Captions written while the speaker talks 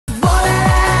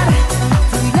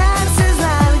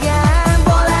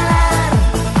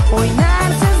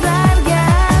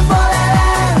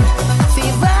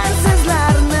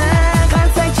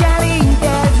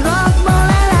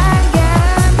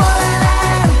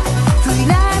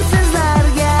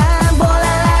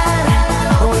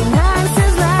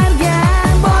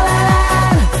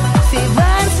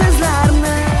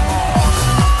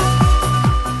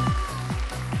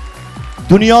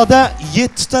Dunyoda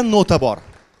 7 ta nota bor.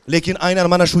 Lekin aynan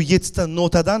mana shu 7 ta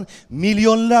notadan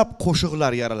millionlab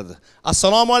qo'shiqlar yaraladi.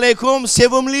 Assalomu alaykum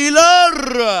sevimlilar.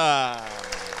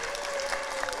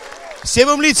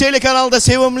 Sevimli telekanalida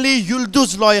Sevimli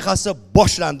Yulduz loyihasi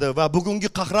boshlandi va bugungi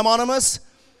qahramonimiz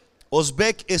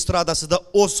O'zbek estradasida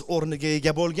o'z o'rniga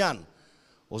ega bo'lgan,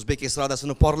 O'zbek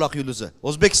estradasining porloq yulduzi,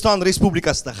 O'zbekiston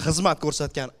Respublikasida xizmat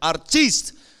ko'rsatgan artist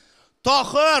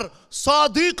Tohir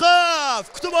Sodiqov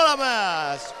kutib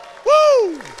olamiz.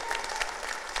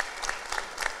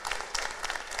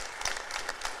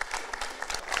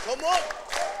 Come on.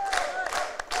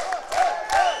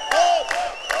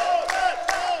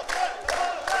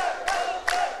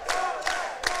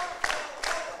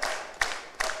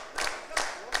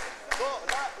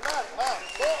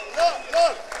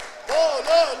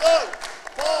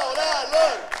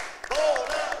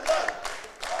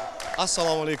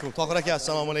 Assalomu alaykum. Tohir aka,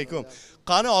 assalomu alaykum.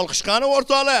 Qani olqish, qani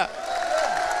o'rtoqlar.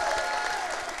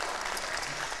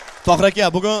 Tohir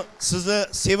aka, bugun sizni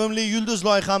Sevimli Yulduz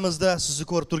loyihamizda sizni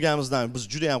ko'rib turganimizdan biz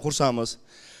juda ham xursandmiz.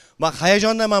 Men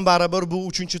hayajondaman baribir, bu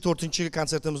 3-4-chi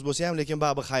konsertimiz bo'lsa ham, lekin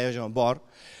baribir hayajon bor.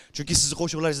 Chunki sizni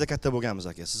qo'shiqlaringizda katta bo'lganmiz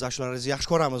aka. Siz ashulalaringizni yaxshi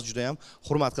ko'ramiz, juda ham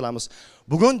hurmat qilamiz.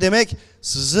 Bugun demak,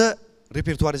 sizni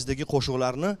repertuaringizdagi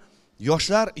qo'shiqlarni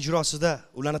yoshlar ijrosida,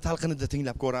 ularni talqinida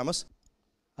tinglab ko'ramiz.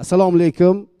 Assalomu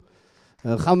alaykum.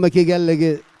 Hamma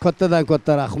kelganlarga kattadan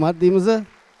katta rahmat deymiz.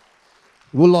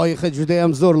 Bu loyiha juda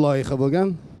ham zo'r loyiha bo'lgan.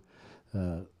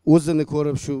 O'zini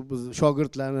ko'rib, shu biz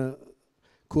shogirdlarni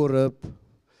ko'rib,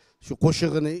 shu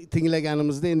qo'shig'ini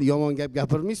tinglaganimizda endi yomon gap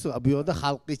gapirmaysiz. Bu yerda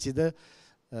xalq ichida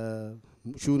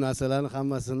shu narsalarni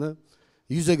hammasini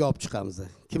yuzaga olib chiqamiz.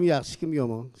 Kim yaxshi, kim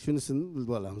yomon, shunisini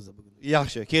bilib olamiz bugun.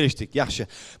 Yaxshi, kelishdik, yaxshi.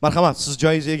 Marhamat, siz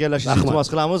joyingizga egallashingizni iltimos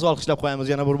qilamiz, olqishlab qo'yamiz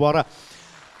yana bir bora.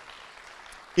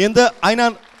 Endi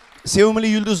aynan Sevimli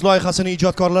Yulduz loyihasining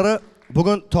ijodkorlari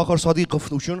bugun Tohir Sodiqov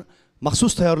uchun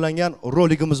maxsus tayyorlangan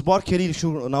roligimiz bor. Keling, shu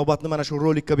navbatni mana shu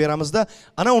rolikka beramizda,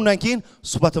 ana undan keyin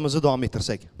suhbatimizni davom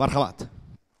ettirsak. Marhamat.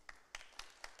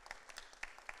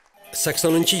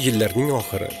 80-yillarning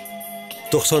oxiri,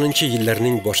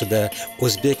 90-yillarning boshida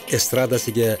O'zbek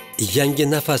estradasiga yangi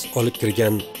nafas olib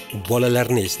kirgan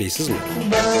bolalarni eslaysizmi?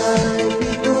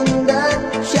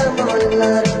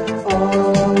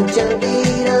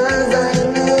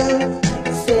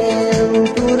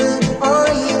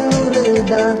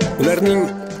 Ularning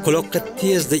quloqqa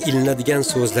tezda ilinadigan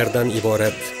so'zlardan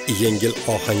iborat yengil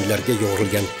ohanglarga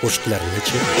yo'g'rilgan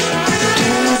qo'shiqlarni-chi?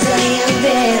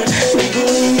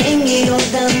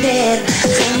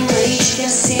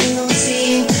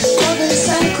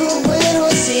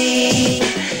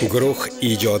 Guruh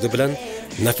ijodi bilan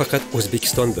nafaqat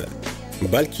O'zbekistonda,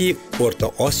 balki O'rta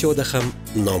Osiyoda ham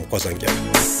nom qozongan.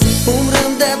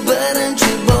 Umrimda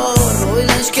birinchi bor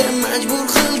o'ylashga majbur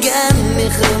qilgan,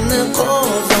 mehrimni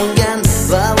qozongan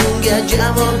va unga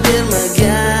javob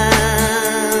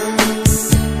bermagan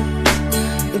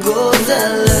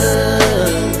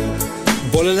go'zalim.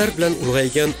 Bolalar bilan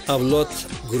ulg'aygan avlod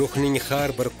guruhning har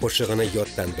bir qo'shig'ini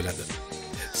yoddan biladi.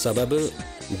 Sababi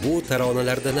bu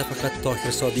taronalarda nafaqat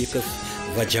Tohir Sodiqov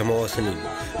va jamoasining,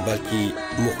 balki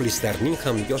muxlislarning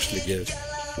ham yoshligi,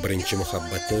 birinchi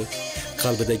muhabbati,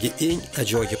 qalbidagi eng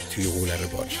ajoyib tuyg'ulari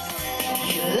bor.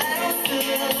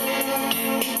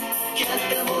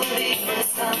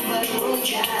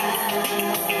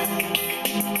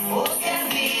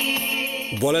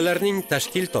 Bolalarning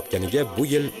tashkil topganiga bu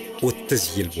yil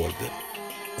 30 yil bo'ldi.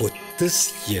 30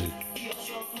 yil.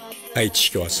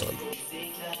 Aytishga oson.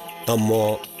 Ammo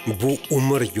bu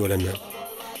umr yo'lini,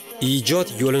 ijod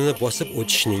yo'lini bosib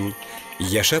o'tishning,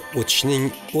 yashab o'tishning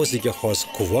o'ziga xos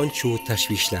quvonch va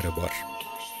tashvishlari bor.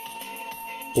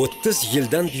 30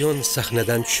 yildan buyon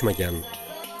sahnadan tushmagan,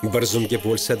 bir zumga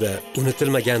bo'lsa-da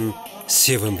unutilmagan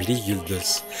Sevimli Yulduz,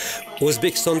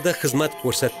 O'zbekistonda xizmat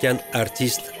ko'rsatgan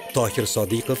artist Tohir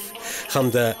Sodiqov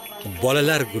hamda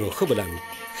bolalar guruhi bilan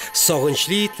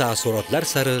sog'inchli taassurotlar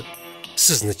sari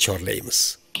sizni chorlaymiz.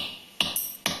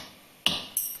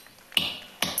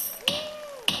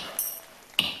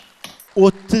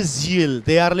 O'ttiz yil,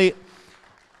 deyarli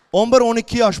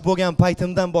 11-12 yosh bo'lgan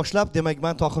paytimdan boshlab, demak,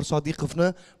 men Tohir Sodiqovni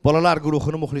bolalar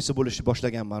guruhini muxlisi bo'lishni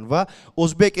boshlaganman va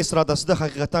O'zbek estradasida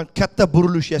haqiqatan katta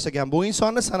burilish yasagan bu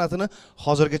insonni san'atini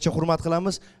hozirgacha hurmat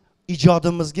qilamiz.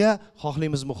 Ijodimizga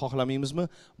xohlaymizmi, xohlamaymizmi,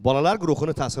 bolalar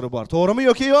guruhini ta'siri bor. To'g'rimi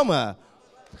yoki yo'qmi?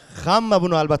 Hamma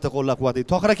buni albatta qo'llab-quvvatlaydi.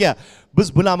 Tohir aka, biz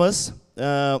bilamiz,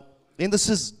 endi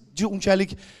siz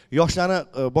unchalik yoshlarni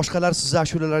boshqalar siz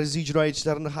ashulalaringizni ijro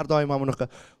etishlarini har doim bunaqa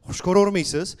xush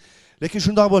ko'ravermaysiz. Lekin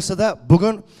shundoq bo'lsa-da,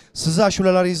 bugun siz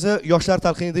ashulalaringizni yoshlar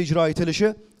talqinida ijro etilishi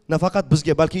nafaqat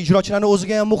bizga, balki ijrochilarning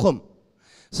o'ziga ham muhim.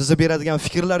 Sizni beradigan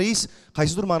fikrlaringiz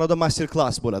qaysidir ma'noda master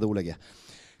klass bo'ladi ularga.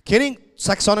 Keling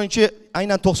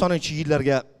aynan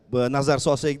 90-yillarga nazar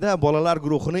solsakda, bolalar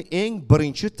guruhini eng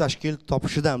birinchi tashkil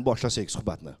topishidan boshlasak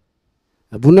suhbatni.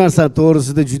 Bu narsa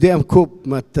to'g'risida juda ham ko'p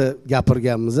marta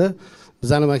gapirganmiz.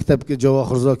 Bizning maktabga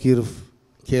Tohir Zokirov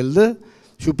keldi.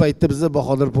 Shu paytda biz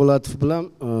Bahodir Po'latov bilan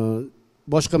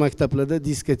boshqa maktablarda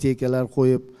diskotekalar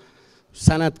qo'yib,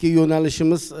 san'atga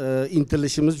yo'nalishimiz,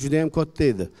 intilishimiz juda ham katta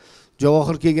edi.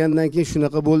 Tohir kelgandan keyin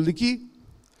shunaqa bo'ldiki,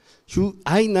 shu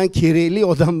aynan kerakli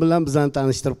odam bilan bizani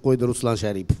tanishtirib qo'ydi, Ruslan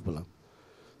Sharipov bilan.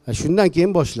 Shundan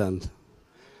keyin boshlandi.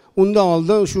 Undan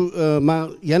oldin shu men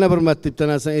yana bir marta bitta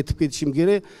narsani aytib ketishim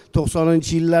kerak.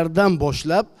 90-yillardan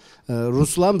boshlab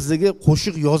Ruslan bizga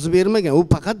qo'shiq yozib bermagan. U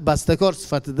faqat bastakor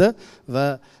sifatida va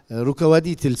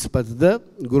rukovodитель sifatida,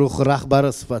 guruh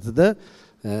rahbari sifatida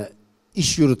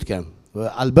ish yuritgan. Va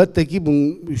albattaki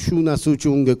shu narsa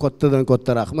uchun unga kattadan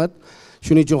katta rahmat.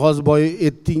 Shuning uchun hozir boya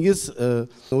aytdingiz,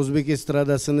 O'zbek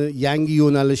estradasini yangi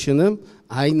yo'nalishini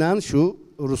aynan shu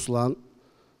Ruslan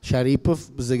Sharipov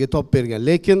bizga top bergan.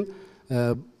 Lekin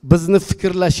bizni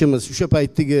fikrlashimiz o'sha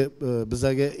paytdagi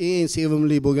bizga eng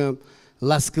sevimli bo'lgan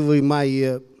Laskovoy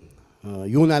Mayya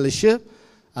yo'nalishi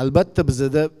albatta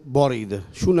bizda bor edi.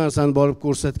 Shu narsani borib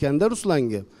ko'rsatganda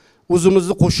Ruslanga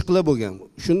o'zimizni qo'shiqlar bo'lgan.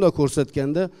 Shunda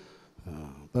ko'rsatganda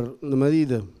bir nima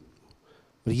deydi?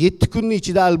 Bir 7 kunning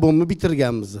ichida albomni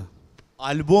bitirganmiz.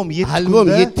 Albom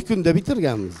 7 kunda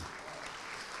bitirganmiz.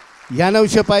 Yana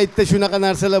o'sha paytda shunaqa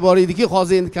narsalar bor ediki,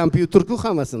 hozir endi kompyuter-ku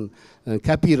hammasini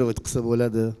kopировать qilsa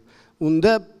bo'ladi.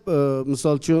 Unda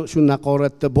misol uchun shu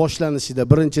naqoratda boshlanishida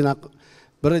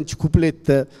birinchi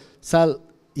kupletda sal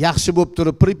yaxshi bo'lib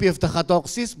turib pripevda xato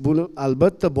qilsangiz, buni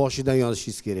albatta boshidan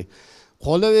yozishingiz kerak.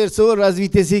 Qolaversa, u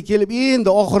razvitasiga kelib, endi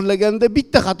oxirlaganda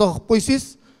bitta xato qilib qo'ysangiz,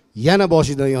 yana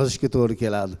boshidan yozishga to'g'ri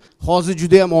keladi. Hozir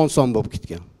juda ham oson bo'lib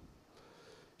ketgan.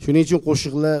 Shuning uchun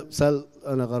qo'shiqlar sal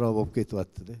anaqaroq bo'lib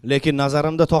ketyapti-da. Lekin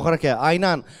nazarimda Tohir aka,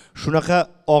 aynan shunaqa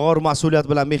og'ir mas'uliyat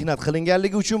bilan mehnat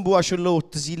qilinganligi uchun bu ashula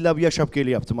 30 yillab yashab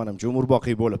kelyapti menimcha, umr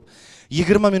boqiy bo'lib.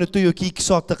 20 minutda yoki 2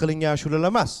 soatda qilingan ashulalar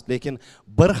emas, lekin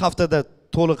bir haftada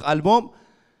to'liq albom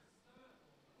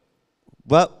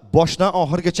va boshdan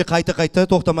oxirigacha qayta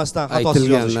to'xtamasdan xatosiz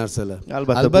yozish narsalar.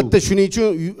 Albatta shuning uchun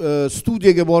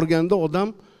studiyaga borganda odam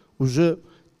uje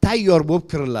tayyor bo'lib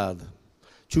kiriladi.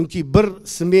 Chunki bir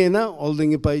smena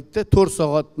oldingi paytda 4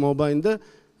 soat mobaynida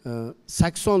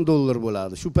 $80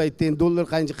 bo'ladi. Shu paytda endi dollar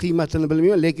qancha qiymatini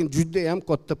bilmayman, lekin juda ham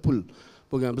katta pul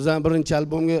bo'lgan. Bizning birinchi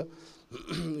albomga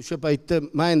o'sha paytda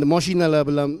men endi mashinalar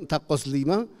bilan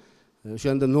taqqoslayman.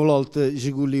 O'shanda 06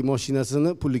 Jiguli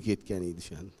mashinasini puli ketgan edi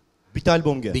o'shanda. Bitta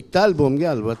albomga. Bitta albomga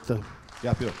albatta.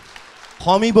 Gap yo'q.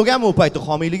 Xomiy bo'lganmi u paytda?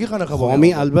 Xomiyligi qanaqa bo'lgan?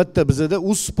 Xomiy albatta bizda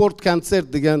u sport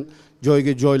konsert degan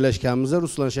joyga joylashganmiz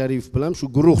Ruslan Sharipov bilan shu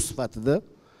guruh sifatida.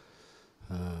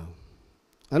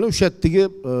 Ana o'sha yerdagi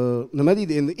nima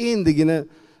deydi endi endigina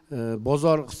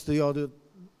bozor iqtisodiyoti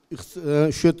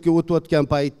shu yerga o'tayotgan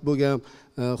payt bo'lgan,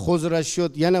 hozir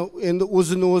расчет yana endi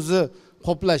o'zini o'zi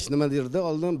qoplash nima derdi?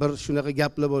 Oldin bir shunaqa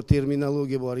gaplar bor,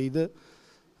 terminologiya bor edi.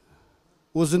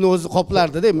 O'zini o'zi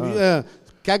qoplardi-da.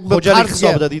 Как бы xo'jalik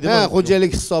hisobida deydimi?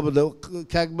 Xo'jalik hisobida.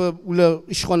 Как бы ular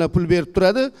ishxona pul berib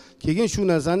turadi, keyin shu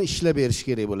narsani ishlab berish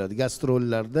kerak bo'ladi.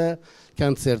 Gastrollarda,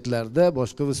 konsertlarda,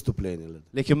 boshqa vыступлениyalarda.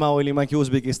 Lekin men o'ylaymanki,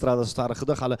 o'zbek estradasi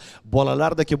tarixida hali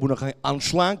bolalardagi bunaqa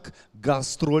anshlang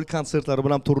gastrol konsertlari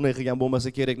bilan turnir qilgan bo'lmasa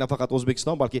kerak, nafaqat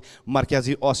O'zbekiston, balki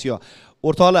Markaziy Osiyo.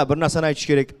 O'rtoqlar, bir narsani aytish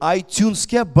kerak.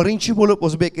 iTunesga birinchi bo'lib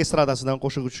o'zbek estradasidan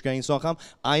qo'shiq tushgan inson ham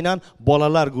aynan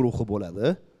bolalar guruhi bo'ladi.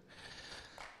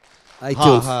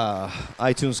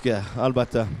 iTunesga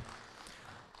albatta.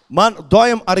 Men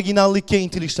doim originallikka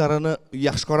intilishlarini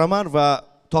yaxshi ko'raman va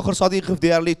Tohir Sodiqov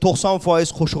deyarli 90%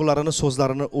 qo'shiqlarini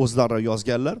so'zlarini o'zlari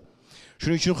yozganlar.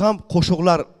 Shuning uchun ham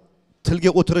qo'shiqlar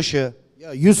tilga o'tirishi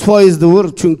 100% dur,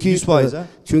 chunki 100%,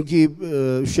 chunki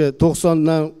o'sha 90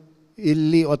 dan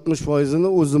 50-60%ni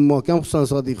o'zim mohkam Husan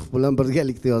Sodiqov bilan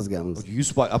birgalikda yozganmiz.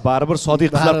 100%. Baribir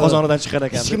Sodiqovlar qozonidan chiqqan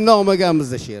ekan. Hech kimdan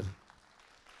olmaganmiz-da she'r.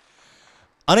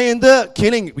 Ana endi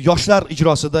keling yoshlar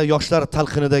ijrosida, yoshlar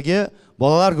talqinidagi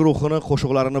bolalar guruhini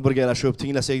qo'shiqlarini birgalashib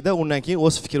tinglasakda, undan keyin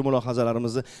o'z fikr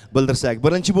mulohazalarimizni bildirsak.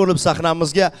 Birinchi bo'lib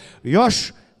sahnamizga yosh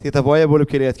tetapoya bo'lib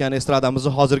kelayotgan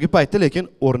estradamizni hozirgi paytda lekin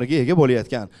o'rniga ega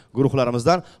bo'layotgan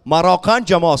guruhlarimizdan Maroqan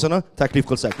jamoasini taklif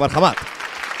qilsak. Marhamat.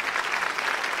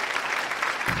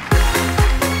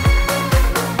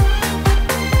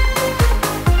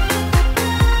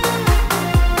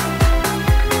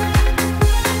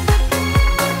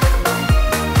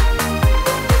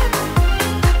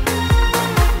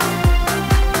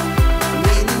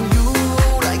 Mening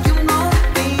yuragim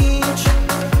tinch,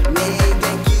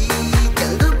 nega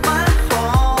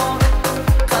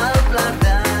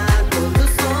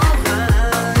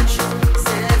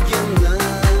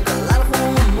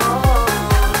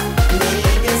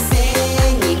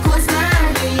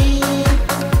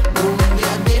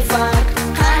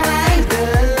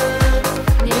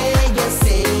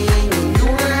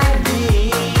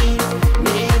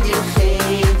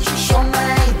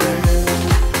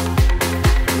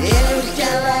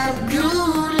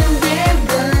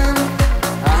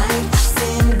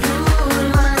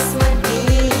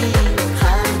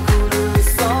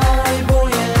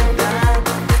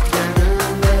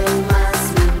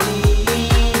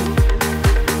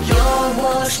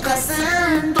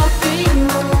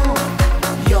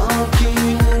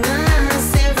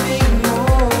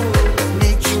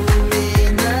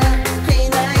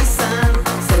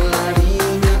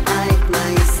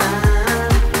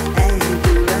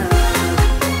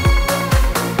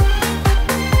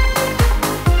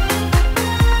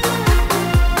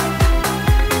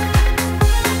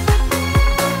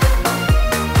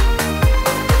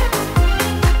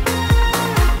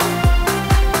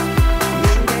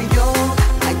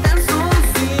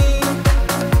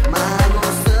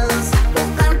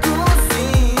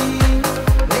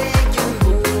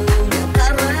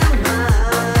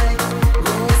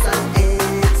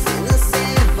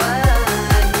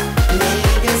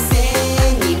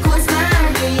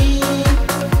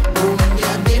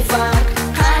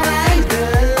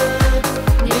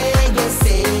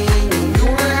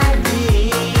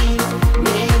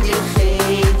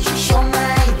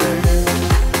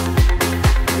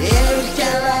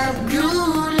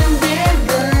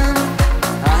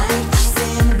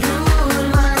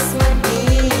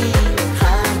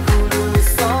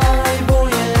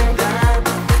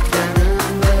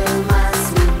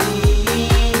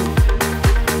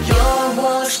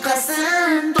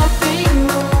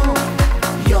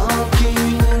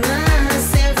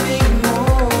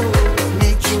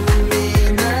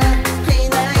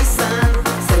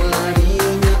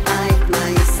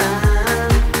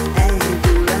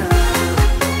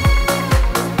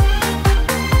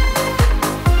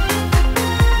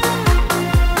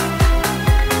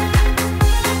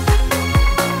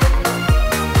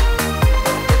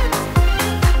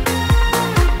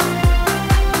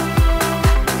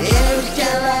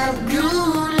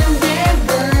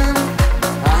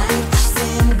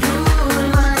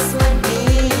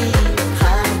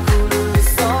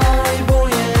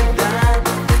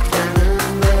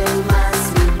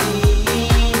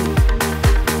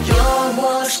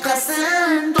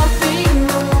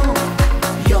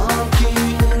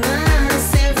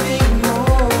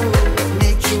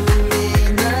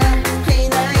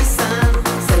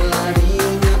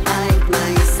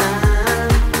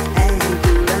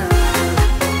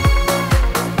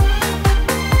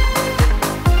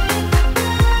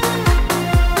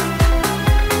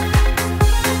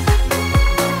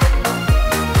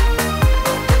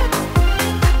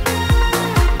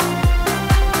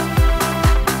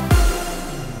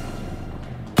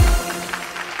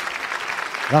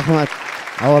Rahmat.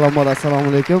 Avvalambor assalomu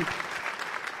alaykum.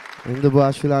 Endi bu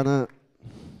ashulani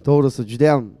to'g'risi juda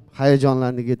ham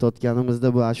hayajonlandik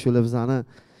etayotganimizda bu ashula bizani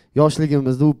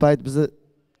yoshligimizda u payt bizni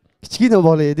kichkina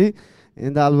bola edik.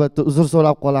 Endi albatta uzr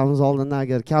so'rab qolamiz oldindan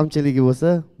agar kamchiligi bo'lsa,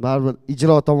 baribir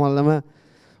ijro tomonlama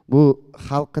bu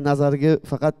xalq nazariga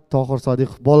faqat Tohir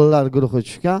Sodiqov bolalar guruhi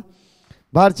tushgan.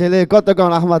 Barchalarga kattakon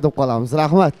rahmat deb qolamiz.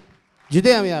 Rahmat.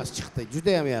 Juda ham yaxshi chiqdi,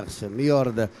 juda ham yaxshi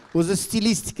me'yorida. O'zi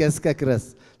stilistikasi как раз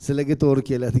sizlarga to'g'ri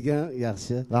keladigan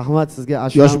yaxshi. Rahmat sizga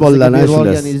yosh bolalarni berib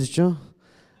olganingiz uchun.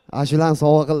 Ashulani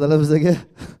sovg'a qildilar bizga.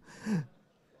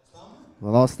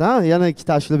 Rostdan yana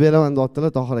ikkita ashula beraman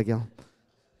deyaptilar Tohir akam.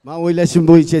 Men o'ylashim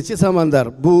bo'yicha Samandar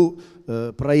bu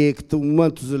proyektni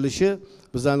umuman tuzilishi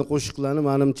bizani qo'shiqlarni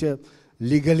menimcha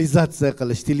legalizatsiya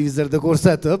qilish, televizorda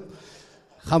ko'rsatib,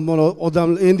 hamma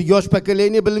odamlar endi yosh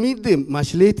pokoleniya bilmaydi,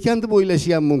 mashla aytgan deb o'ylashi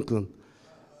ham mumkin.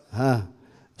 Ha,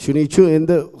 shuning uchun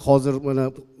endi hozir mana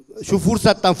shu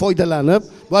fursatdan foydalanib,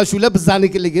 bu ashula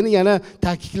bizanikiligini yana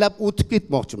ta'kidlab o'tib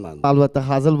ketmoqchiman. Albatta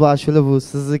hazil bu ashula bu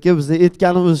sizniki, biz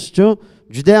aytganimiz uchun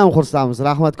juda ham xursandmiz.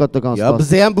 Rahmat kattakon ustoz.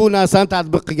 Biz ham bu narsani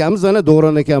tatbiq qilganmiz, ana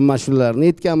Davron akam mashhurlarni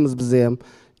aytganmiz, biz ham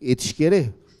aytish kerak.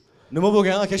 Nima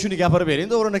bo'lgan aka, shuni gapirib bering.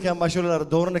 Davron akam mashhurlari,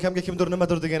 Davron akamga kimdir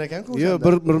nimadir degan ekan-ku. Yo'q,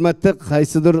 bir marta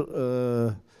qaysidir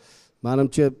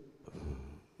menimcha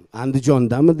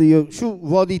Andijondamidi, yo'q, shu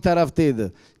vodiy tarafda edi.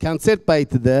 Konsert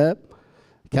paytida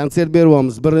konsert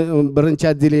beryapmiz. Birinchi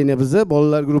отделение bizni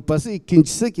bolalar gruppasi,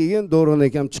 ikkinchisi keyin Davron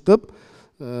akam chiqib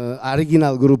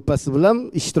original gruppasi bilan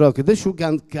ishtirokida shu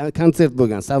konsert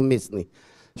bo'lgan, совместный.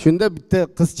 Shunda bitta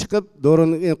qiz chiqib,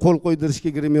 Davron qo'l qo'ydirishga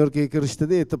grimyorkaga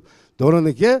kirishdida aytib, Davron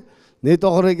aka, ne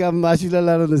Tohir akam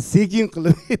mashulalarini sekin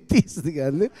qilib aytdingiz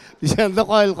deganda, o'shanda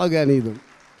qoyil qolgan edim.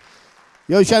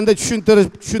 Yo, o'shanda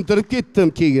tushuntirib ketdim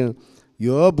keyin.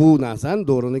 Yo, bu narsani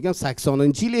Davron akam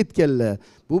 80-yil aytganlar.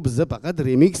 Bu bizda faqat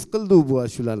remix qildi bu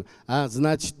ashularni. Ha,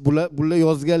 значит, bular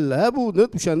yozganlar, bu deb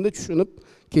o'shanda tushunib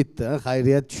ketdi.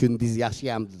 Xayriyat tushundingiz, yaxshi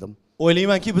ham dedim.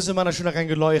 O'ylaymanki, bizni mana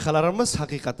shunaqangi loyihalarimiz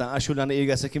haqiqatan ashulani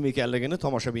egasi kim ekanligini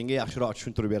tomoshabinga yaxshiroq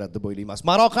tushuntirib beradi deb o'ylaymiz.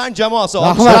 Maroqan jamoasi,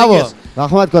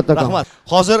 rahmat kattakon. Rahmat.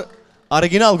 Hozir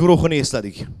original guruhini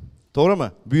esladik. To'g'rimi?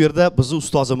 Bu yerda bizni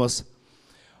ustozimiz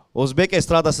O'zbek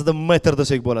estradasida metr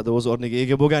desak bo'ladi, o'z o'rniga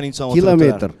ega bo'lgan inson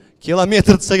o'tiribdilar.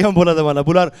 Kilometr desak ham bo'ladi mana.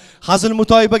 Bular hazil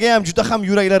mutoyibaga ham juda ham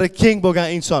yuraklari keng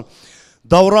bo'lgan inson.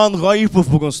 Davron G'oyipov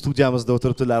bugun studiyamizda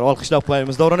o'tiribdilar. Olqishlab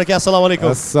qo'yamiz. Davron aka, assalomu alaykum.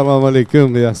 Assalomu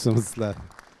alaykum, yaxshimisizlar?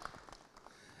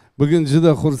 Bugun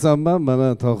juda xursandman. Mana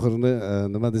Tohirni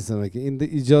nima desam ekan, endi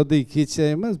ijodiy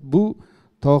kecha emas, bu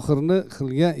Tohirni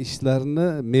qilgan ishlarini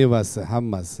mevasi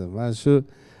hammasi. Mana shu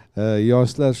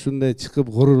yoshlar shunday chiqib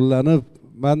g'ururlanib,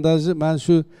 men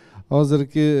shu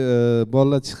hozirgi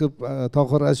bolalar chiqib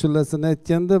Tohir ashulasini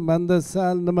aytganda, menda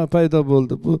sal nima paydo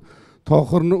bo'ldi. Bu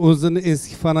Tohirni o'zini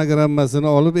eski fonogrammasini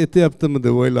olib aytayaptimi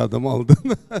deb o'yladim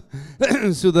oldin.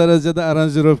 Shu darajada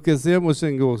aranjirovkasi ham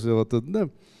o'shanga o'xshayotdi-da.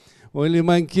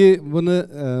 O'ylaymanki, buni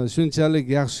shunchalik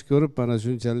yaxshi ko'rib, mana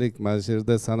shunchalik mana shu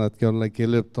yerda san'atkorlar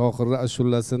kelib Tohir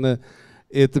ashulasini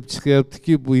aytib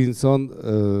chiqyaptiki, bu inson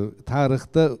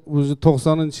tarixda o'zi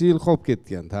 90-yil qolib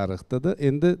ketgan tarixda-da.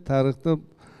 Endi tarixda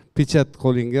pechat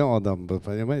qo'lingan odam bu,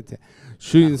 понимаете?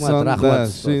 Shu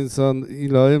inson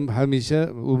iloyim hamisha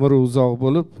umri uzoq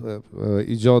bo'lib,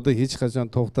 ijodi hech qachon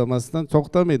to'xtamasdan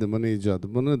to'xtamaydi buni ijodi.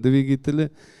 Buni dvigateli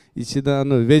ichida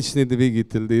ana вечный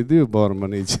dvigatel deydi-yu, bor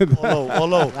buni ichida.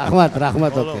 Olov.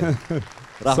 Rahmat aka.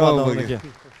 Rahmat Davron aka.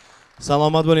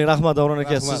 Salomat bo'ling, rahmat Davron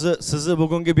aka. Sizni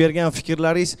bugungi bergan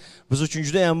fikrlaringiz biz uchun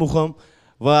juda ham muhim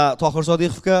va Tohir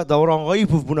Sodiqovga Davron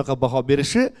G'oyipov bunaqa baho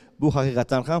berishi bu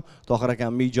haqiqatan ham Tohir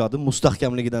akamning ijodi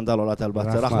mustahkamligidan dalolat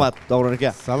albatta. Rahmat Davron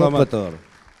aka. Salomat.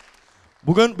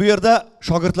 Bugun bu yerda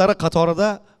shogirdlari qatorida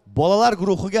bolalar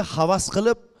guruhiga havas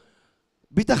qilib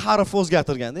bitta harf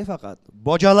o'zgartirganda faqat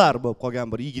bojalar bo'lib qolgan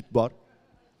bir yigit bor.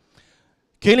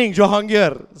 Keling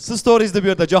Jahongir, siz stories deb bu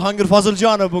yerda Jahongir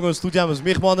Foziljonov bugun studiyamiz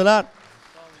mehmonilar.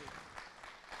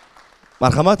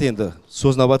 Marhamat, endi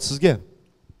so'z navbati sizga.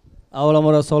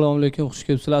 Avvalambor assalomu alaykum, xush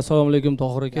kelibsizlar. Assalomu alaykum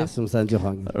Tohir aka. Yaxshimisan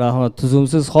Jahongir? Rahmat,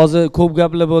 tuzumsiz. Hozir ko'p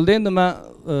gaplar bo'ldi, endi men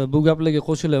bu gaplarga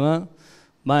qo'shilaman.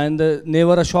 Men endi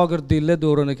nevara shogird deylar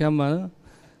Davron akam meni.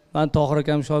 Men Tohir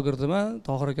akam shogirdiman.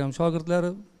 Tohir akam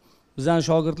shogirdlari, bizdan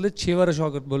shogirdlar chevara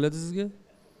shogird bo'ladi sizga.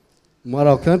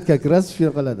 Marokan как раз shu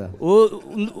qiladi.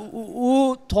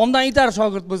 U tomdan itar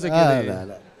shogird bo'lsa kerak.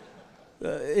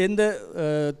 Endi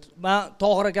men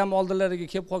Tohir akam oldilariga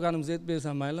kelib qolganimni aytib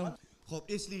bersam maylimi? Xo'p,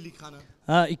 eslaylik qani.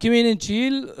 Ha,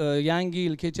 2000-yil yangi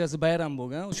yil kechasi bayram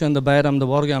bo'lgan. O'shanda bayramda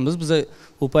borganmiz. Biz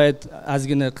u payt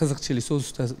ozgina qiziqchilik so'z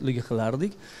ustaligi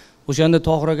qilardik. O'shanda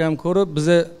Tohir akam ko'rib,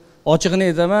 bizni ochiqni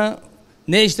aytaman,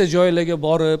 nechta joylarga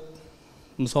borib,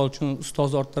 misol uchun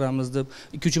ustoz orttiramiz deb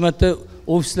 2-3 marta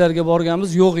ofislarga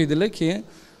borganmiz, yo'q edilar. Keyin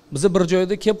biz bir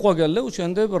joyda kelib qolganlar,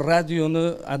 o'shanda bir radioni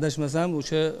adashmasam,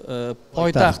 o'sha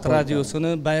poytaxt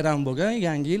radiosini bayram bo'lgan,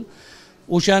 Yangi yil.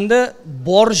 O'shanda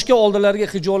borishga oldilariga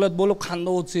xijolat bo'lib,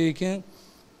 qanday o'tsa ekan,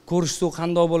 ko'rishsa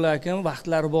qanday bo'lar ekan,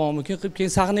 vaqtlari bormikin qilib,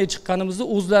 keyin sahnaga chiqqanimizda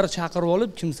o'zlari chaqirib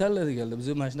olib, kimsanlar deganlar. Biz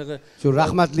mana shunaqa shu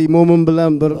rahmatli Mo'min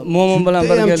bilan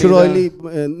birgalikda chiroyli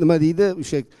nima deydi,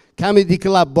 o'sha comedy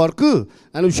club bor-ku,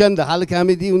 ana o'shanda hali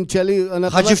comedy unchalik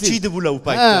anaqa Hajivchiydi bular u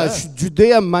paytda. Ha, juda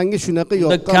ham menga shunaqa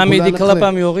yoqqan. Comedy club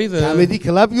ham yo'q edi. Comedy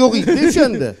club yo'q edi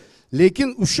o'shanda. Lekin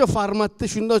o'sha formatda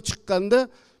shunday chiqqanda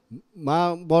men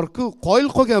bor-ku, qoyil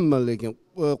qolganman, lekin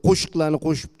qo'shiqlarni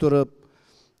qo'shib turib,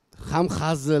 ham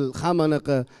hazil, ham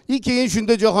anaqa. Keyin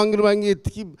shunda Jahongir menga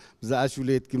aytdiki, biz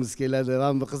ashula aytgimiz keladi,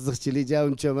 mana bu qiziqchilik ja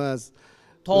uncha emas.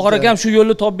 Tohir akam shu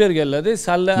yo'lni topib berganlar-da.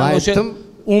 Salla o'sha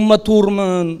umma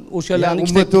turmin, o'shalarni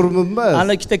umma turmin emas.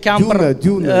 Ana ikkita kampir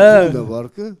Dyuna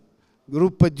bor-ku.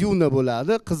 Gruppa Dyuna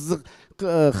bo'ladi. Qiziq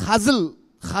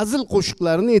hazil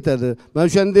qo'shiqlarini aytadi. Men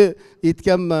o'shanda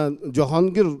aytganman,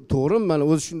 Jahongir to'g'rimi, mana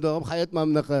o'zi shunday ham hayot mana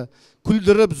bunaqa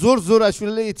kuldirib, zo'r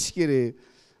ashulalar aytish kerak.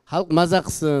 Xalq maza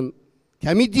qilsin.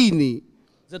 Komediyni.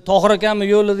 Biz Tohir akamni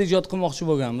yo'lida ijod qilmoqchi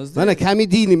bo'lganmiz. Mana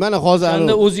komediyni, mana hozir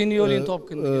Endi o'zingni yo'lingni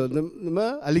topgin. Nima?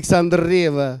 Aleksandr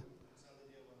Reva.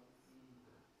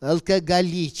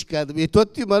 Alkogolichka deb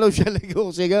aytdi, mana o'shalarga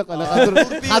o'xshagan qanaqadir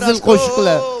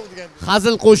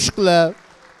hazil qo'shiqlar.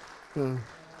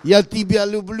 Ya тебя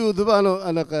люблю deb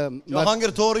anaqa.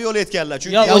 Jahongir to'g'ri yo'l aytganlar,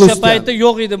 chunki o'sha paytda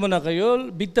yo'q edi bunaqa yo'l,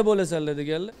 bitta bo'lasanlar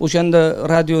deganlar. O'shanda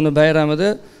radioni bayramida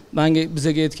menga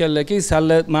bizga aytganlarki,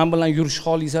 "Sanlar men bilan yurish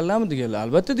xohlaysanlarmi?" deganlar.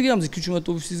 Albatta deganmiz, 2-3 marta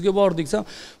ofisingizga bordik.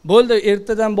 Bo'ldi,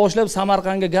 ertadan boshlab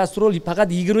Samarqandga gastrol faqat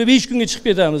 25 kunga chiqib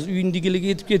ketamiz. Uyingdagiliga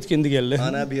yetib ketgan deganlar.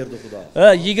 Mana berdi Xudo. Ha,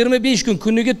 25 kun,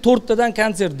 kuniga 4 tadan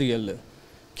konsert deganlar.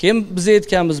 Keyin biz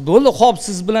aytganmiz, bo'ldi, xo'p,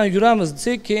 siz bilan yuramiz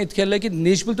desak, keyin aytganlarki,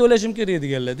 nech pul to'lashim kerak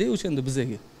deganlar-da o'shanda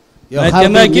bizga.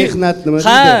 Aytganmanki, mehnat nima deydi?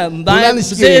 Ha,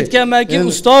 biz aytganmanki,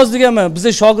 ustoz deganman, biz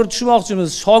shogird tushmoqchimiz,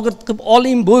 shogird qilib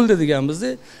oling bo'ldi deganmiz.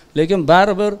 Lekin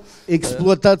baribir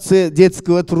ekspluatatsiya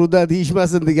детского труда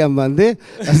deyishmasin deganman-da.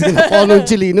 Aslida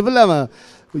qonunchilikni bilaman.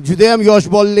 Juda ham yosh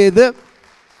bolalar edi.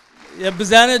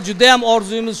 Bizani juda ham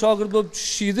orzuyimiz shogird bo'lib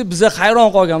tushish edi. Biz hayron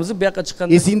qolganmiz bu yoqqa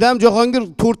chiqqanda. Esingda ham Jahongir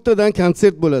 4 tadan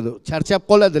konsert bo'ladi. Charchab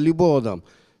qoladi любой odam.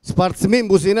 Sportsmen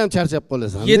bo'lsang ham charchab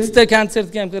qolasan. 7 ta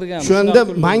konsertga ham kirganmiz. Shunda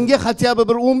menga хотя бы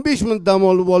bir 15 minut dam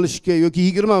olib olishga yoki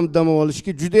 20 minut dam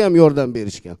olishga juda ham yordam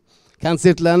berishgan.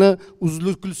 Konsertlarni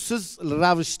uzluksiz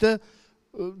ravishda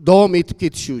davom etib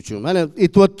ketishi uchun. Mana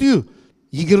aytibdi-yu,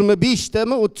 25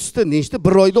 tami, 30 ta, nechta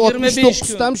bir oyda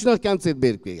 69 ta ham shunaqa konsert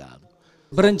berib kelgan.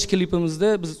 Birinchi klipimizda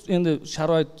biz endi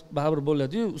sharoit baribir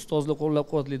bo'ladi-yu, ustozlar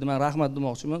qo'llab-quvvatlaydi. Men rahmat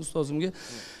demoqchiman ustozimga.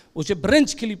 O'sha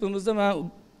birinchi klipimizda men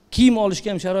kiyim olishga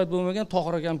ham sharoit bo'lmagan,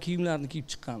 Tohir akam kiyimlarini kiyib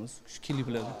chiqqanmiz shu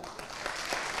kliplarda.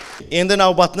 Endi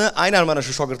navbatni aynan mana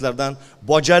shu shogirdlardan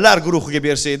bojalar guruhiga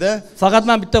bersaydi. Faqat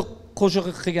men bitta qo'shiq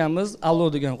qilganmiz, Allo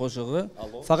degan qo'shig'i.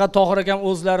 Faqat Tohir akam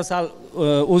o'zlari sal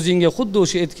o'zingga xuddi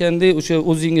o'sha aytgandek, o'sha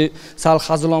o'zingga sal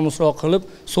hazilomuzroq qilib,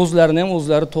 so'zlarini ham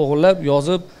o'zlari to'g'rilab,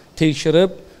 yozib,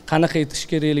 tekshirib, qanaqa aytish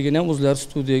kerakligini ham o'zlari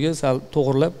studiyaga sal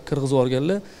to'g'rilab kirgizib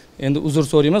olganlar. Endi uzr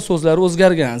so'rayman, so'zlari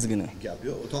o'zgargan ozgina. Gap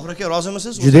yo'q. Tohir aka,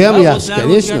 rozimisiz? Juda ham yaxshi,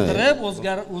 конечно.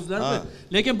 O'zlari.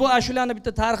 Lekin bu ashularni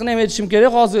bitta tarixini ham aytishim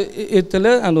kerak. Hozir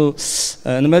aytdilar,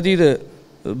 nima deydi?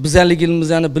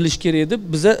 Bizanligimizni bilish kerak deb,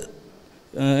 biza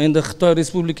endi Xitoy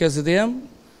Respublikasida ham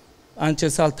ancha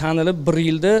sal tanilib, 1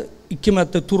 yilda 2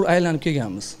 marta tur aylanib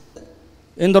kelganmiz.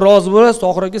 Endi rozi bo'lasiz,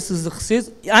 Tohir aka, sizni qilsangiz,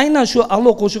 aynan shu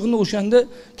Allo qo'shig'ini o'shanda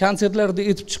konsertlarda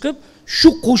aytib chiqib, shu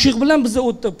qo'shiq bilan biz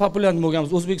o'tda populyar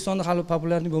bo'lganmiz. O'zbekistonda hali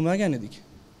populyar bo'lmagan edik.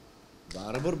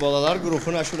 Baribir bolalar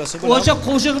guruhining ashulasi bilan. O'sha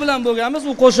qo'shiq bilan bo'lganmiz.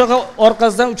 U qo'shig'i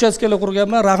orqasidan uchastkalar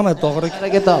qurganman. Rahmat Tohir aka.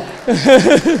 Harakat top.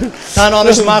 Tan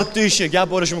olish mard ishi, gap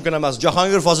bo'lishi mumkin emas.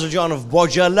 Jahongir Foziljonov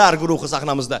bojalar guruhi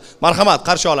sahnamizda. Marhamat,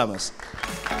 qarshi olamiz.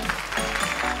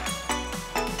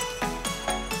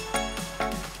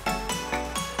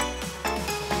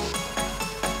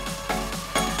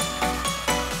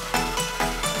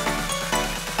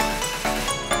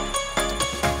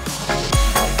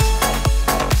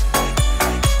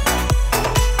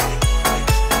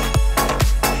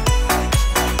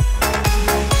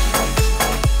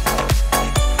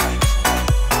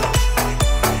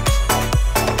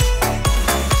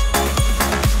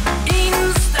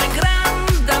 Instagram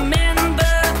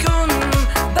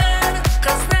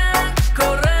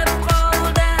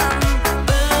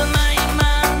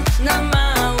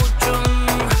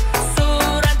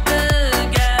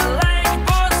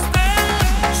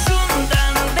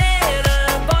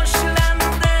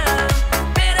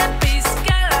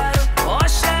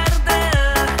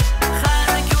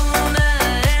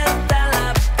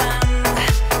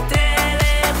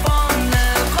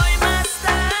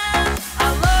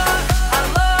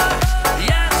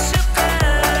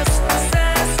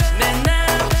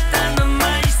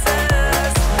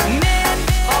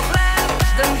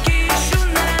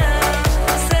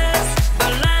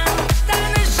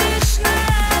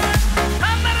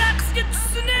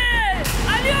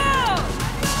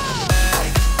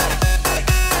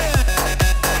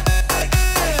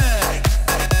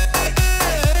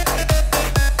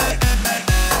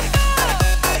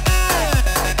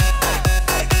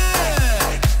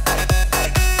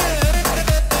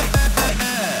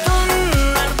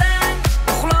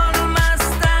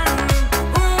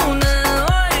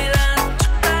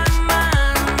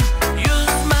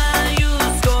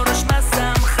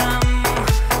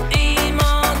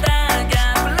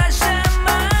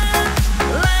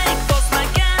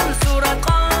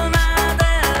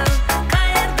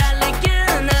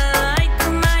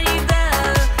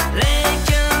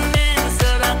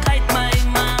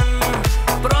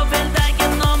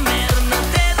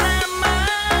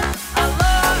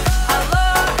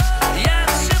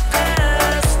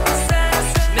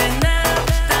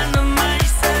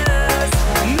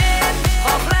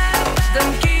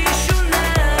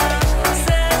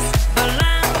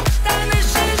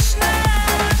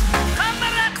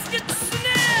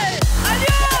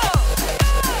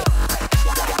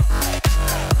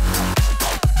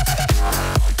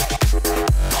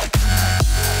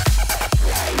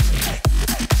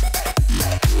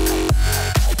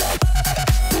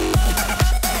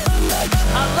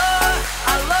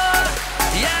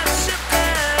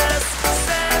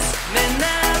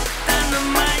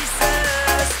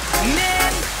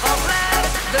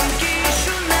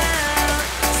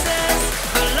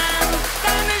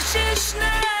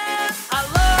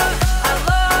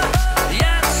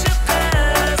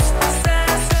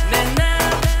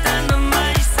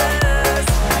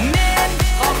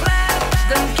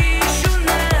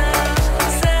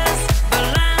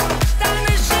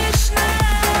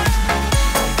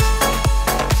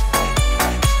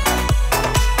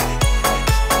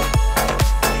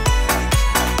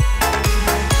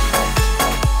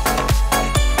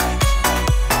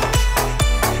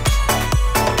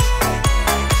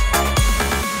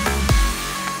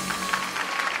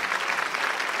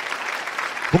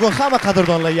Bugun hamma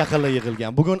qadrdonlar yaqinlar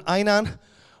yig'ilgan. Bugun aynan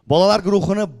bolalar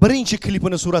guruhini birinchi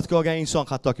klipini suratga olgan inson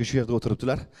hattoki shu yerda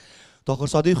o'tiribdilar. Tohir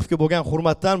Sodiqovga bo'lgan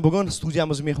hurmatdan bugun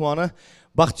studiyamiz mehmoni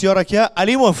Baxtiyor aka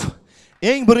Alimov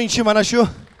eng birinchi mana shu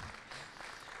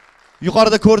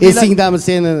yuqorida ko'rdinglar.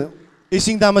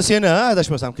 Esingdami seni,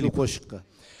 adashmasam klip qo'shiqqa.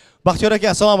 Baxtiyor aka,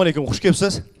 assalomu alaykum, xush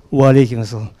kelibsiz. Va alaykum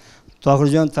assalom.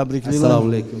 Tohirjon, tabriklayman. Assalomu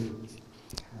alaykum.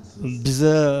 Biz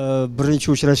birinchi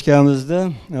uchrashganimizda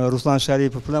Ruslan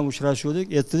Sharipov bilan uchrashdik.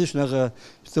 Aytdi, shunaqa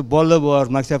bitta bolalar bor,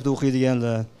 maktabda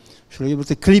o'qiydiganlar. Shularga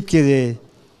bitta klip kerak.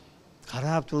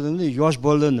 Qarab turdim-da, yosh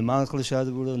bolalar nimani qilishadi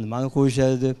bular, nimani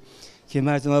qo'yishadi deb. Keyin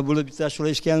aytdim, bular bitta ashula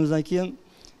eshitganimizdan keyin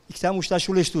ikkitami uchta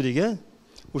ashula eshitdik-a.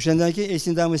 O'shandan keyin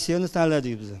esingdami seni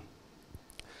tanladik biz.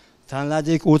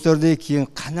 Tanladik, o'tirdik, keyin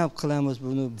qanab qilamiz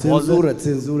buni? Senzura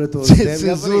to'g'risida.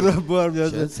 Senzura bor bu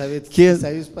yerda.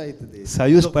 Soyuz payti.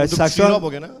 Soyuz payti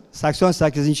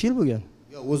 88-yil bo'lgan.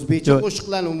 Yo'q, o'zbekcha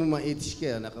qo'shiqlarni umuman aytishga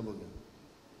anaqa bo'lgan.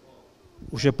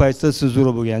 O'sha paytda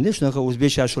senzura bo'lganda, shunaqa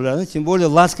o'zbekcha ashulalarni, tем более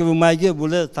Laskoviy mayga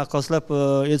bular taqqoslab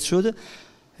aytishdi.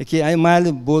 Keyin ay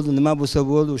mayli bo'ldi, nima bo'lsa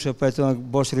bo'ldi. O'sha paytda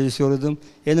bosh rejissyor edim.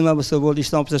 Endi nima bo'lsa bo'ldi,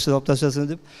 ishdan olib tashlasin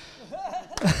deb.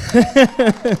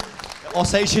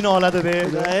 Olsa ishini oladi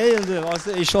deb. Endi olsa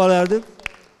ish olar deb.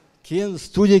 Keyin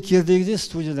studiyaga kirdik-da,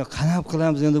 studiyada qanab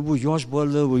qilamiz endi bu yosh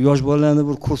bolalarni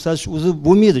bir ko'rsatish o'zi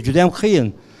bo'lmaydi, juda ham qiyin.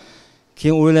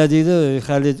 Keyin o'yladik-da,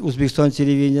 hali O'zbekiston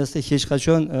televideniyasida hech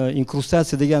qachon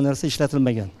inkrustatsiya degan narsa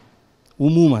ishlatilmagan.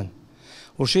 Umuman.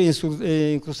 O'sha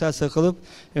inkrustatsiya qilib,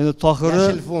 endi Tohirni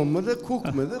yashil fonmidi,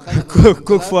 ko'kmidi?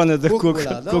 Ko'k fon edi,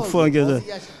 ko'k fonga edi.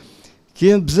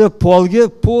 Keyin biz polga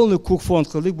polni ko'k fond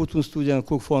qildik, butun studiyani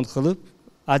ko'k fond qilib,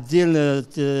 отдельно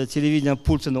televideniya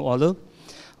pultini olib,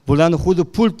 bularni xuddi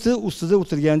pultni ustida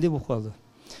o'tirgandek bo'lib qoldi.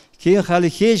 Keyin hali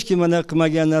hech kim mana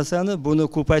qilmagan narsani, buni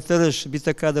ko'paytirish,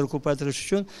 bitta kadr ko'paytirish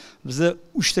uchun biz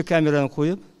 3 ta kamerani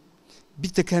qo'yib,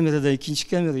 bitta kameradan ikkinchi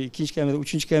kamera,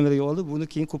 uchinchi kameraga olib, buni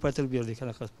keyin ko'paytirib berdik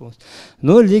qanaqa bo'lsa.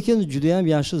 No, lekin juda ham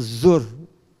yaxshi zo'r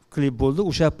klip bo'ldi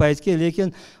o'sha paytga, lekin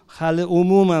hali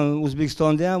umuman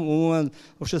O'zbekistonda ham, umuman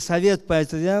o'sha sovet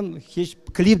paytida ham hech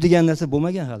klip degan narsa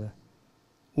bo'lmagan hali.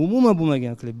 Umuman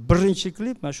bo'lmagan klip. Birinchi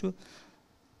klip mana shu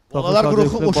bolalar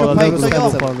guruhi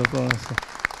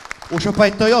o'sha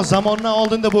paytda yo'q, zamondan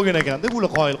oldinda bo'lgan ekanda,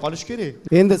 bular qoyil qolish kerak.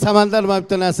 Endi Samandar men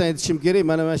bitta narsa aytishim kerak.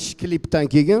 Mana shu klipdan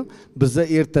keyin biz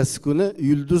ertasi kuni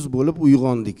Yulduz bo'lib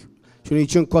uyg'ondik. Shuning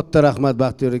uchun katta rahmat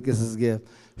Baxtiyor aka sizga.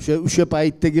 O'sha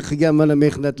paytdagi qilgan mana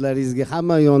mehnatlaringizga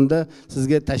hamma yonda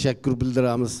sizga tashakkur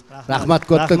bildiramiz. Rahmat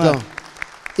kattakon.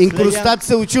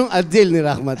 Inkrustatsiya uchun отдельный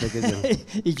rahmat akajon.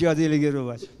 Ijodiylarga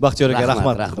rivoj. Baxtiyor aka,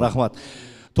 rahmat.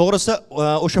 To'g'risi,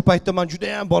 o'sha paytda men juda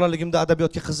ham bolaligimda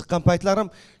adabiyotga qiziqqan paytlarim,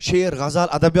 she'r, g'azal,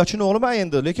 adabiyotchini o'g'liman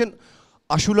endi, lekin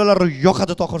ashulalari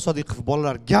yoqadi Tohir Sodiqov.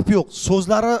 Bolalar gap yo'q,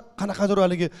 so'zlari qanaqadir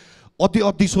haligi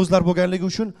oddiy so'zlar bo'lganligi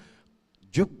uchun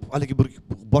haligi bir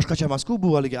boshqacha emas-ku, bu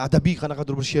haligi adabiy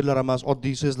qanaqadir bir she'rlar emas,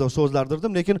 oddiy so'zlar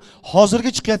derdim, lekin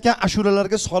hozirgi chiqayotgan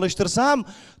ashulalarga solishtirsam,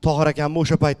 Tohir akamni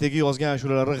o'sha paytdagi yozgan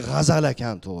ashulalari g'azal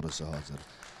ekan to'g'risi hozir.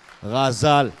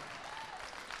 G'azal.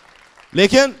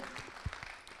 Lekin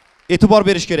e'tibor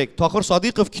berish kerak. Tohir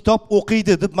Sodiqov kitob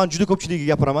o'qiydi deb men juda ko'pchiligiga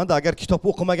gapiraman-da, agar kitob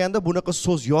o'qimaganda bunaqa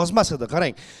so'z yozmas edi.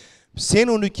 Qarang. Sen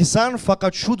unikisan,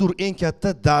 faqat shudur eng katta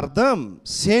dardim.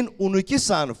 Sen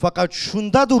unikisan, faqat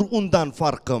shundadir undan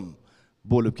farqim.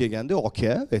 Bo'lib kelganda,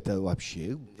 aka, это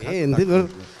вообще. Endi bir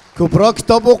ko'proq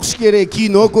kitob o'qish kerak,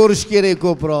 kino ko'rish kerak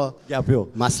ko'proq. Gap yo'q.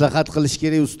 Maslahat qilish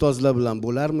kerak ustozlar bilan,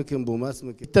 bo'larmikin,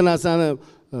 bo'lmasmikin. Bitta narsani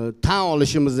tan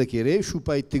olishimiz kerak. Shu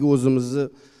paytdagi o'zimizni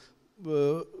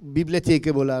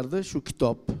biblioteka bo'lardi, shu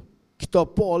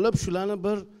kitobni olib shularni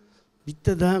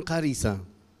bittadan qaraysan.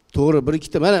 To'g'ri, bir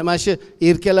ikkita mana shu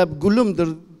erkalab gulimdir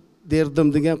derdim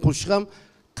degan qo'shiq ham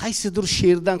qaysidir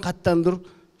she'rdan qattandir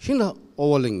shuni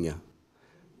ovolingan.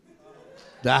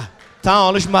 Da, tan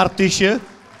olish mardning ishi.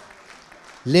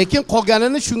 Lekin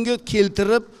qolganini shunga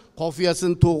keltirib,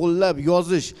 qofiyasini to'g'irlab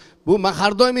yozish. Bu men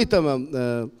har doim aytaman,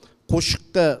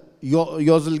 qo'shiqqa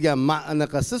yozilgan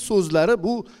anaqasi so'zlari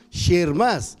bu she'r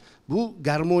emas. Bu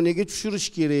garmoniyaga tushirish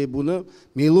kerak, buni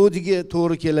melodiyaga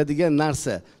to'g'ri keladigan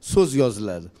narsa so'z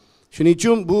yoziladi. Shuning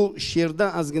uchun bu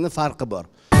she'rdan ozgina farqi bor.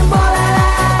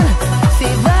 Bolalar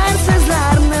sevar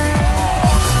sizlarni.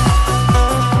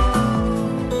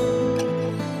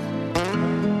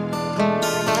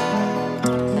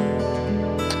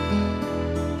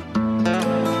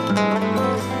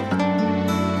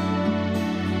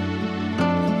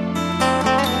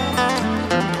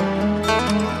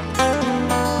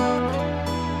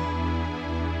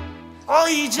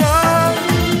 Oyijon,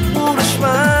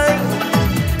 urushmang.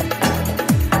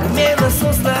 Meni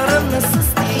so'zlarimni siz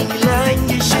tinglang.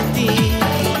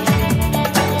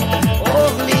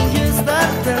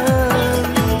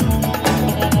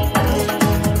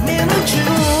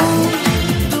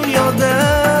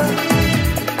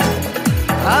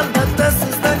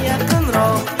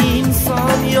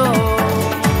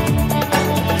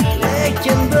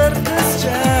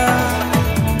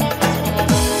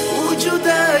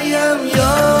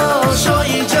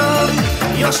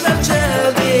 yoshlarcha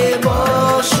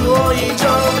bebosh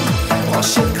oyijon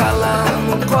qoshi qalam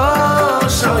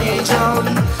qosh oyijon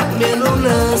men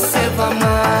uni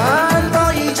sevaman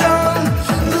oyijon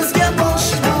bizga bosh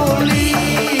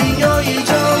bo'ling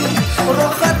oyijon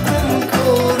rohatim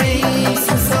ko'ring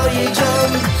siz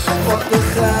oyijon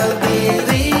fotiha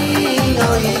bering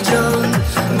oyijon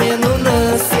men uni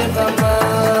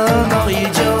sevaman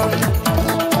oyijon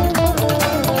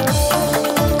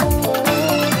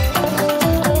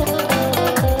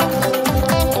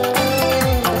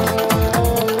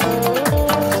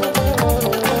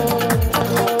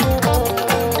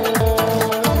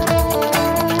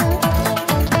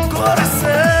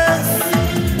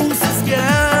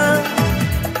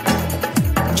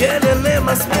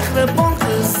mehribon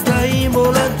qizday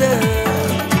bo'ladi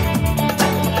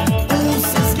u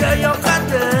sizga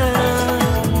yoqadi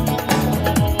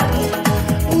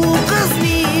u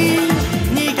qizning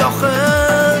nigohi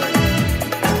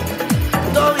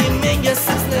doim menga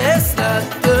sizni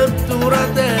eslatib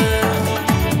turadi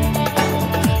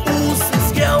u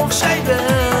sizga o'xshaydi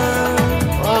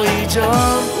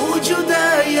oyijon u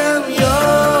judayam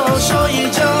yosh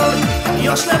oyijon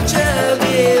yoshlarcha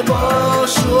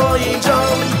bebosh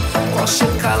oyijon qoshi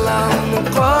qalam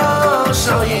qosh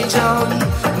oyijon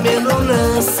men uni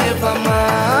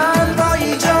sevaman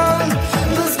oyijon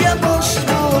bizga bosh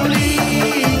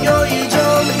bo'ling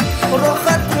oyijon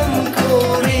rohatim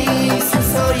ko'ring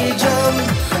siz oyijon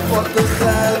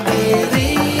fotiha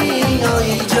bering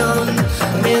oyijon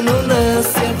men uni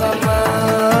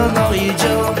sevaman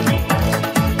oyijon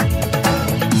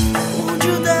u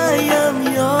judayam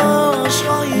yosh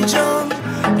oyijon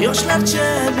yoshlarcha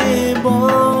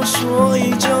bebosh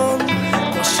oyijon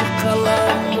qoshi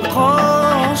qalam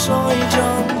qosh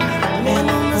oyijon men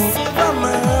uni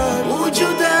sevaman u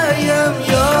judayam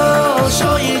yosh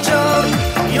oyijon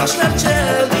yoshlarcha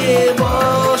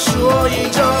bebosh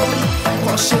oyijon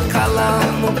qoshi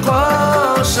qalam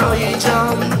qosh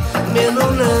oyijon men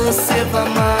uni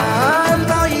sevaman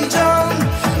oyijon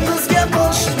bizga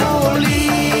bosh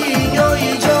bo'ling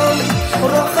oyijon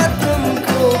rohatim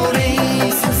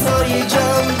ko'ring siz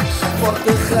oyijon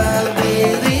fotiha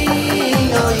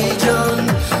bering oyijon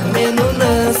men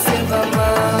uni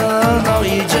sevaman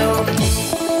oyijon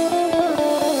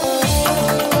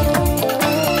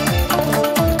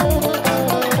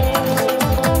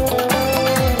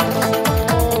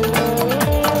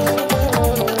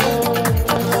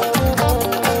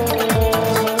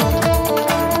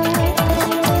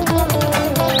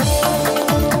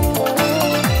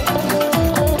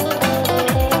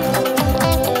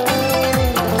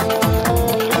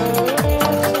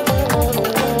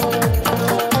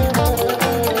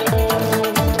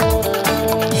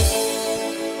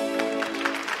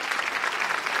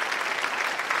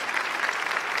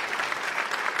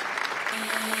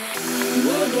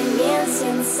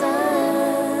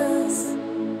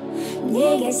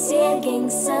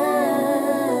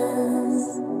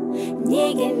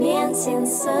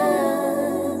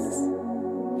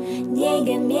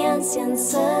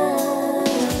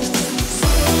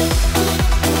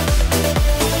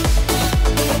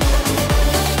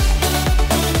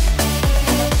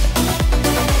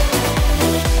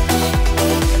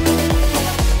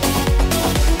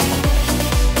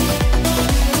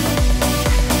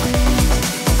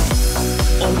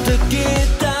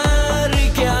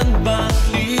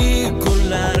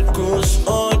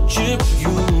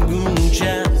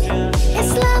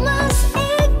Eslamas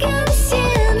ekan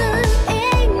seni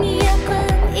eng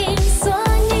yaqin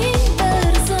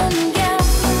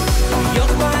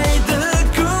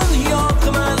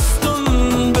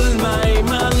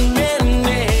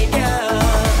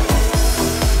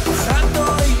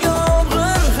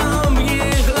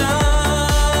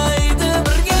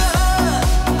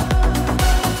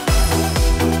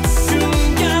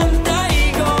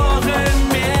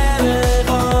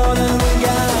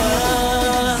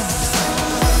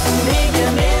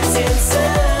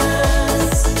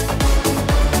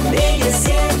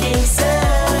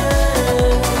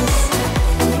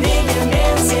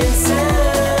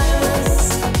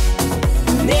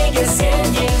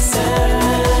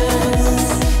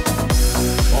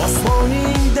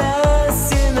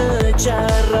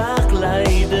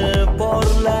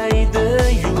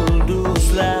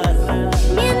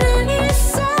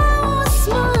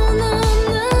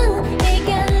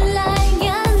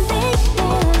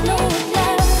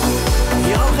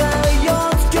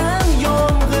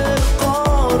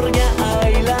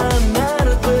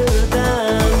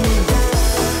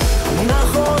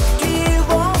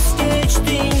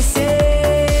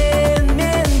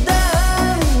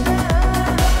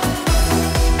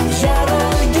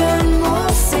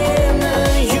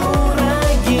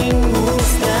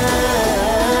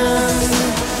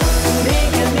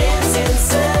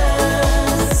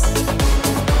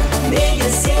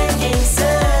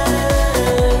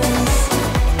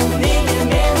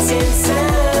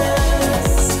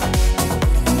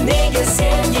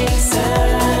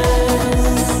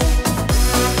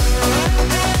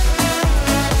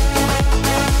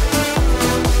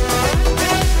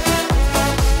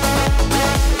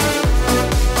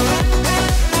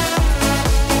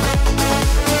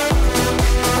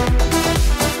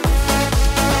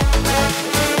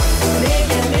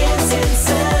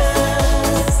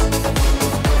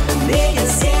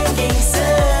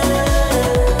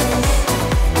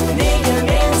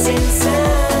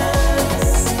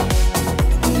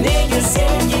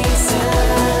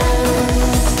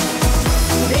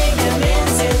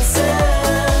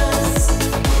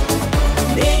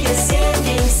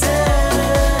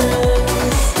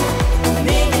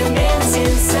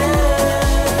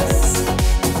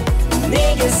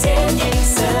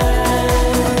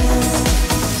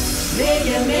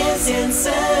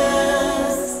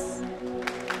sensiz.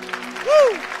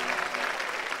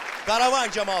 Karavan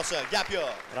jamoasi, gap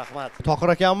yo'q. Rahmat. Tohir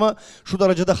akamni shu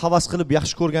darajada havas qilib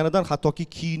yaxshi ko'rganidan, hattoki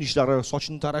kiyinishlari,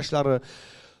 sochini tarashlari,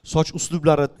 soch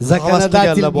uslublari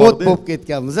zakonodatelь mod bo'lib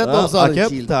ketganmiz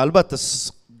 90-yilda. Albatta,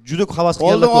 siz juda havas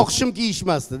qilganlar. Oldin oqshim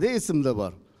kiyishmasdi-da, esimda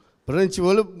bor. Birinchi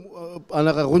bo'lib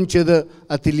anaqa g'unchada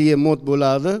atelye mod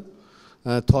bo'ladi.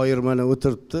 Tohir mana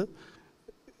o'tiribdi.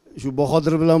 Shu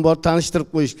Bahodir bilan bor tanishtirib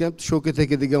qo'yishgan, Shokat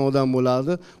aka degan odam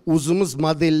bo'ladi. O'zimiz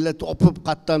modellar topib,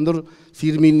 qayerdandir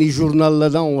firminli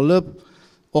jurnallardan olib,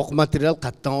 oq material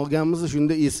qayerdan olganmiz,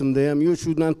 shunda esimda ham yo'q,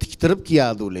 shundan tiktirib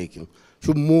kiyadi u lekin.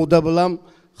 Shu moda bilan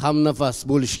hamnafas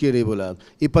bo'lish kerak bo'ladi.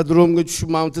 Ipodromga tushib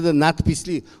mamtida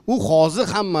natpisli. U hozir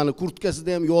hammani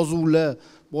kurtkasida ham yozuvlar,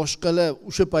 boshqalar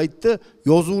o'sha paytda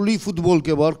yozuvli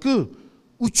futbolka bor-ku,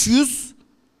 300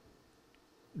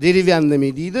 derivanmi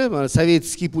deydi, mana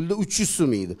sovetskiy pulda 300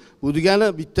 so'm edi. Bu degani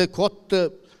bitta katta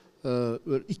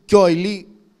 2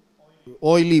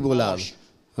 oylik bo'ladi.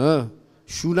 Ha,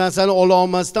 shu narsani ola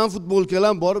olmasdan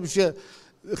futbolkalar borib o'sha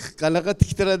qanaqa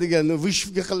tiktiradigan,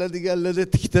 vishvga qiladiganlarda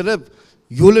tiktirib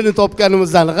yo'lini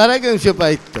topganimizdan qaragan o'sha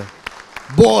paytda.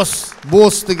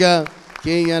 Boss degan,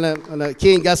 keyin yana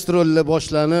keyin gastrollar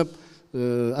boshlanib,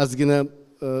 ozgina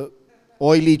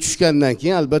oylik tushgandan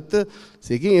keyin albatta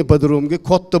sekin ipodromga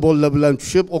katta bolalar bilan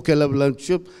tushib, okalar bilan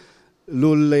tushib,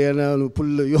 lo'llar yana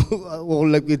pulni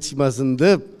o'g'irlab ketishmasin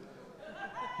deb,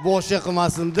 boshqa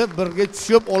qilmasin deb birga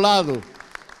tushib oladi.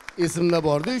 Esimda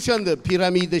bordi, o'shanda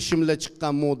piramida shimlar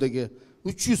chiqqan modaga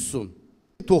 300 so'm.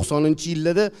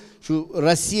 90-yillarda shu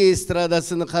Rossiya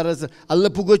estradasini qarasa, alla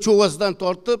Pugachovasidan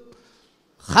tortib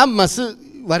hammasi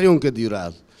varyonkada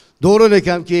yuradi. Do'ron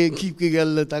akam keyin kiyib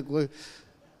kelganlar takoy.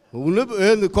 Uni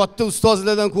endi katta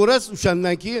ustozlardan ko'rasiz,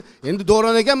 o'shandan keyin endi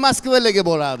Do'ron akam Moskvalarga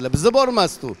boradilar. Bizda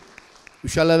bormasdi u.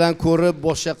 O'shalardan ko'rib,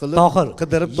 boshqa qilib,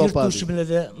 qidirib topadi.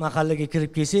 Yurtdoshimlarda mahallaga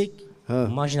kirib kelsak,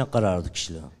 mashina qarardi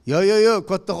kishilar. Yo'q,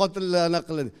 katta xotinlar anaqa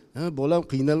qiladi. Ha, bolam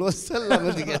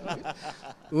qiynalyapsanlarmi degan.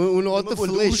 Uni oti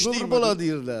flash bo'ladi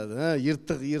yerlarda. Ha,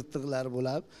 yirtiqlar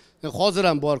bo'ladi. Hozir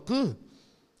ham bor-ku.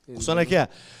 Husan aka,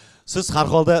 siz har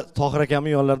holda Tohir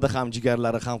akamning yonlarida ham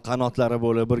jigarlari, ham qanotlari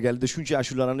bo'lib, birgalikda shuncha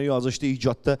ashulalarni yozishda,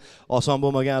 ijodda oson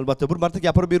bo'lmagan. Albatta, bir marta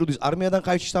gapirib berdingiz. Armiyadan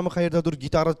qaytishdami, qayerdadir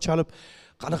gitara chalib,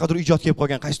 qanaqadir ijod kelib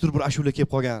qolgan, qaysidir bir ashula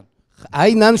kelib qolgan.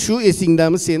 Aynan shu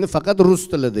esingdami, seni faqat rus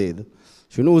tilida edi.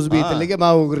 Shuni o'zbek tiliga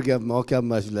men o'girganman,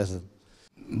 okamman ashulasin.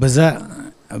 Biza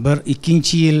bir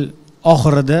 2-yil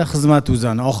oxirida, xizmat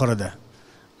o'zani oxirida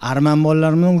arman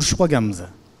bolalar bilan urushib qolganmiz.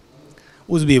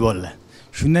 O'zbek bolalar.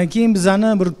 Shundan keyin bizani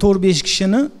bir 4-5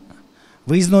 kishini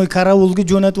vyeznoy karavulga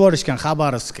jo'natib yuborishgan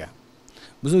Xabarovskka.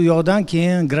 Biz u yoqdan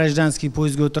keyin grajdanskiy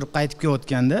poyezdga o'tirib qaytib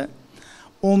kelayotganda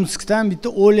Omskdan bitta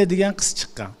Oля degan qiz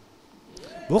chiqqan.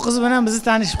 Bu qiz bilan biz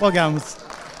tanishib qolganmiz.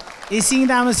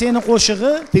 Esingdami seni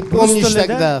qo'shig'i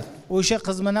Tipomnishtakda o'sha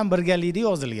qiz bilan birgalikda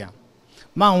yozilgan.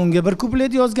 Men unga bir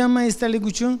kuplet yozganman esdalik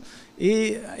uchun.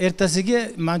 Ertasiga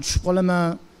men tushib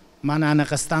qolaman. Mana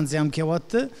anaqa stansiyam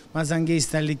kelyapti. Men senga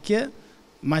esdalikka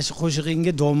mana shu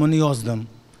qo'shig'ingga domini yozdim.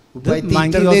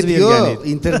 Menga yozib bergan edi.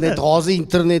 Internet hozir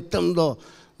internetda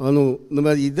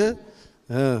nima deydi?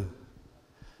 Ha.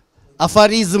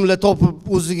 Aforizmlar topib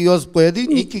o'ziga yozib qo'yadi,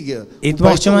 nikiga.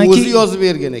 Aytmoqchimanki, o'zi yozib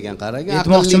bergan ekan, qaragan.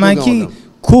 Aytmoqchimanki,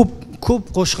 ko'p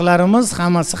qo'shiqlarimiz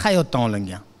hammasi hayotdan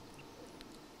olingan.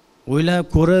 O'ylab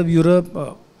ko'rib, yurib,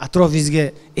 atrofingizga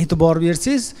e'tibor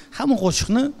bersangiz, hamma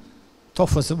qo'shiqni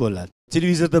topsa bo'ladi.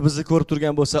 Televizorda bizni ko'rib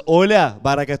turgan bo'lsa, o'yla,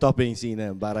 baraka toping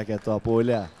singlim, baraka top,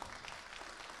 o'yla.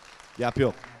 Gap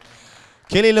yo'q.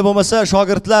 Kelinglar bo'lmasa,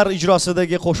 shogirdlar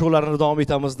ijrosidagi qo'shiqlarni davom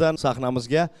etamizdan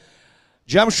sahnamizga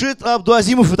Jamshid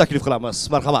Abduazimovni taklif qilamiz.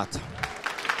 Marhamat.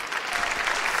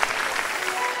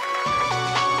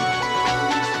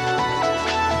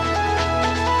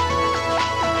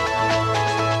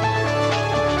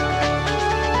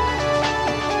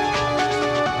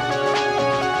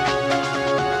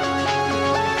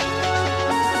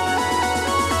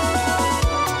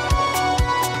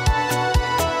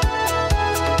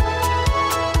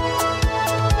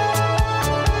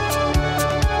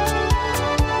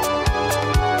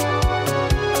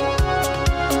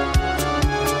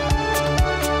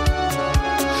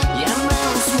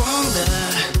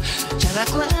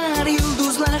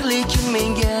 Yulduzlar lekin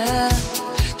menga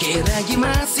kerak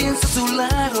emas sensiz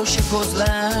ular o'sha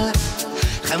ko'zlar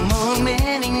hamon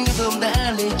mening yuzimda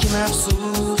lekin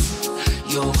afsus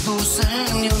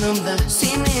yo'qdusan yonimda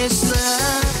sen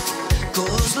eslab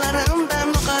ko'zlarimdan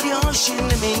oqar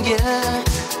yoshingni menga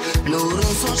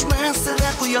nurin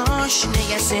sochmasda quyosh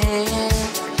nega sen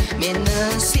meni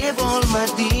sev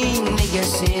olmading nega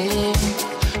sen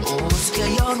o'zga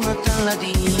yorni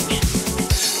tanladik.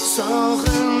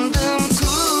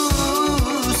 Sog'indim-ku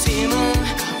seni,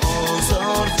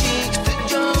 ozor chekdi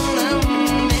jonim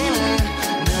meni.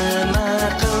 Nima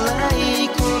qilay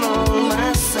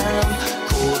ko'rolmasam,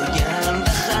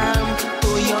 ko'rganda ham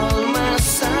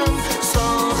to'yolmasam.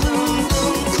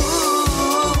 Sog'indim-ku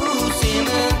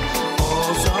seni,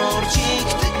 ozor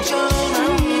chekdi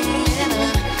jonim meni.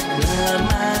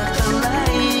 Nima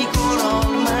qilay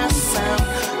ko'rolmasam,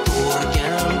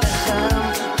 ko'rganda ham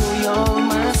to'yolmasam.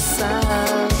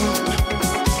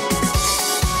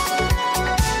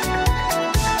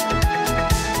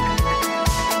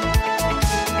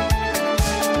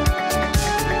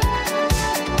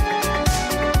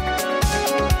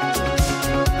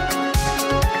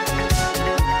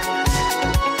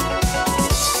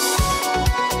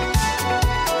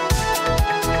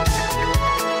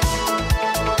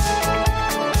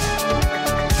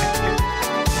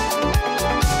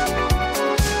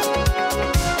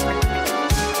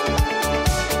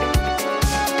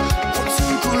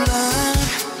 O'tsin kunlar,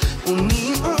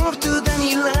 uning ortidan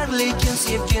yillar, lekin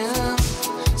sevgim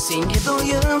senga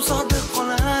doim sodiq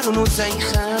qolar. Unutsang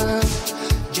ham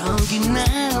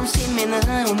jonginam, sen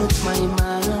meni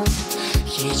unutmayman.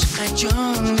 Hech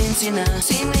qachon men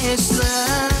seni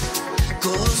eslab,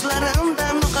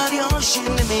 ko'zlarimdan oqar yosh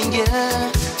endi menga.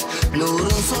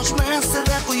 Nurin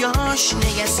sochmasida quyosh,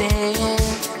 nega sen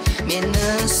meni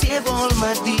sev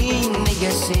olmading,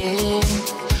 nega sen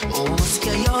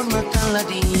o'zga yorni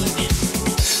tanlading.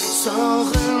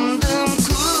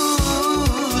 Sog'indim-ku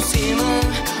seni,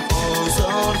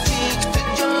 ozor chekdi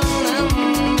jonim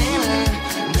meni.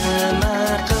 Nima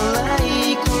qilay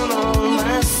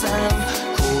ko'rolmasam,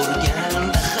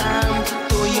 ko'rganda ham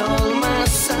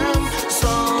to'yolmasam.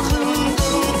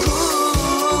 Sog'indim-ku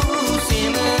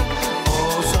seni,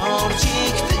 ozor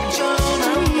chekdi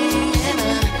jonim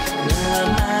meni.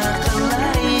 Nima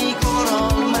qilay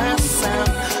ko'rolmasam,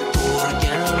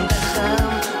 ko'rganda ham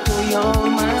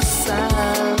to'yolmasam.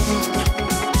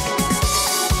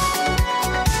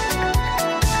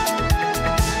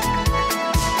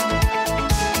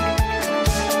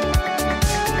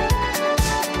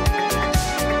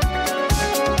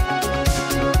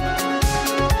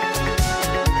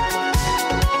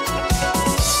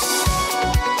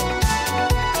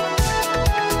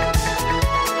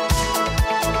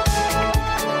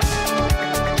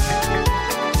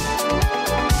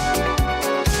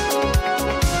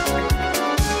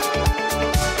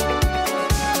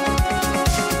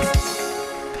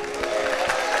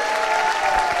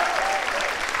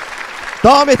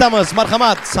 Davom etamiz.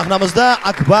 Marhamat. Sahnamizda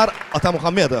Akbar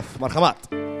Otamuhammedov. Marhamat.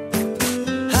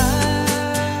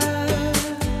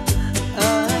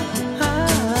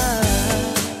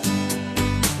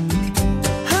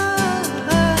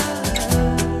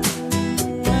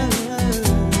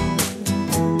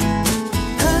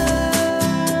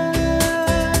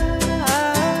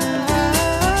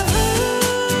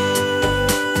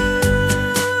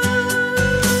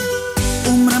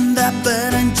 Umrimda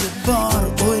birinchi bor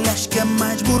o'ylashga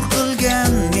majbur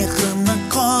qilgan, mehrimni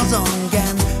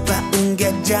qozongan va unga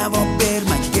javob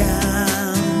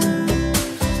bermagan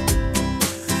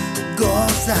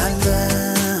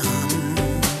go'zalim.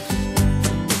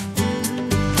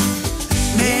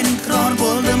 Men iqror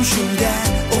bo'ldim shunga,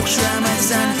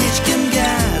 o'xshamaysan hech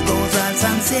kimga.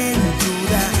 Go'zalsan sen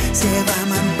juda,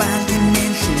 sevaman balkim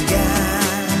men shunga,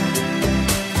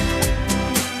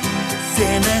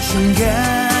 seni shunga.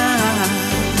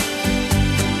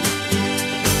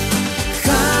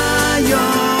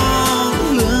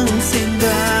 Hayolim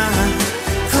senda,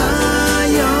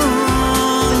 hayolim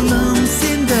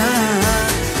senda,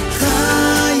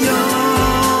 hayolim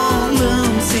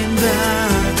senda.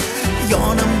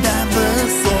 Yonimda bir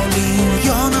soling,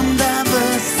 yonimda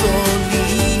bir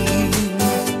soling.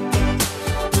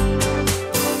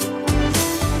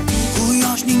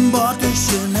 Quyoshning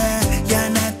botishini,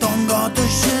 yana tong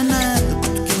otishini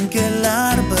kutgim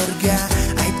kelar birga,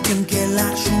 aytgim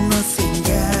kelar shuni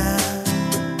senga,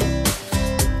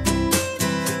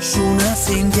 shuni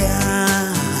senga.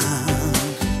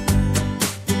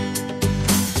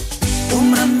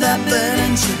 Umrimda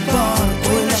birinchi bor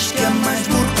o'ylashga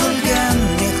majbur qilgan,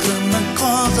 mehrimni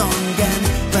qozongan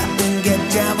va unga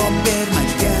javob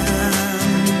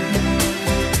bermagan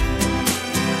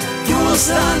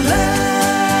go'zalim.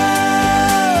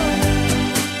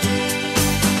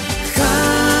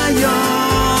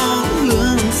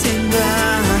 Hayolim senda,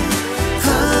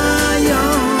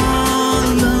 hayolim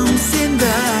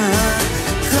senda,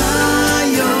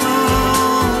 hayolim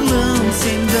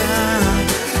senda.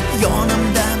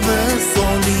 Yonimda bir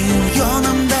soling,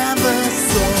 yonimda bir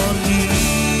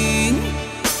soling.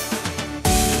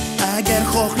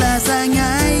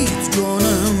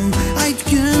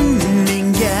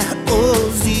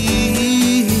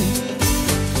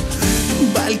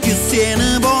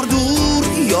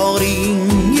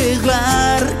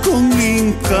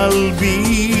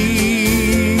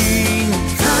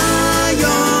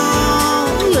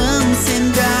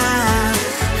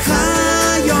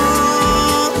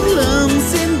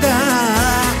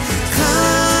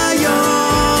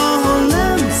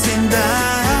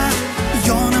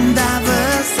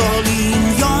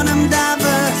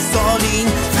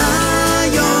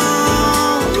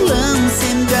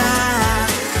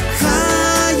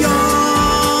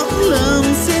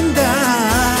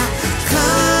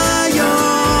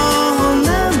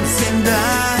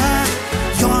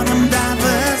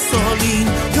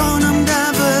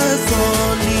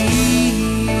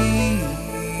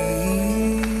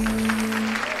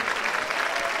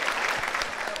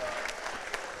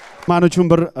 Men uchun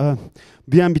bir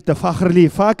bu ham bitta faxrli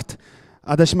fakt.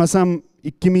 Adashmasam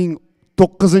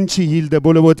 2009-yilda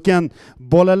bo'lib o'tgan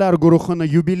bolalar guruhini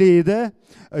yubileyida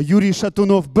Yuriy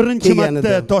Shatunov birinchi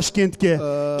marta Toshkentga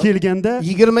kelganda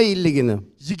 20 yilligini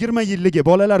 20 yilligi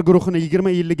bolalar guruhini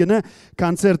 20 yilligini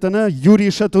konsertini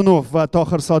Yuriy Shatunov va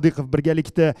Tohir Sodiqov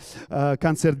birgalikda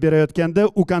konsert berayotganda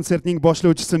u konsertning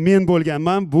boshlovchisi men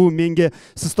bo'lganman. Bu menga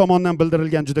siz tomonidan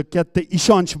bildirilgan juda katta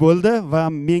ishonch bo'ldi va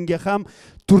menga ham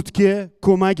turtki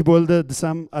ko'mak bo'ldi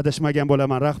desam adashmagan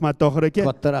bo'laman. Rahmat Tohir aka.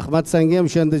 Katta rahmat senga ham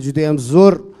o'shanda juda ham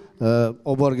zo'r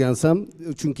olib borgansam,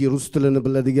 chunki rus tilini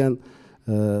biladigan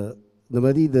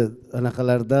nima deydi,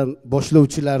 anaqalardan,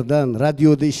 boshlovchilardan,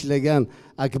 radioda ishlagan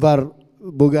Akbar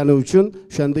bo'lgani uchun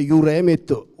o'shanda Yura ham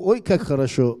aytdi, "Oy, как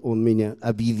хорошо он меня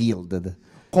объявил" dedi.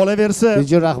 Qolaversa,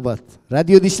 Juda rahmat.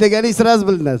 Radioda ishlaganingiz sraz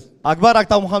bilinadi. Akbar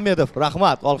Aktam Muhammedov,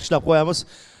 rahmat, olqishlab qo'yamiz.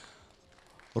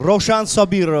 Ravshan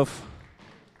Sobirov,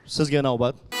 sizga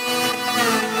navbat.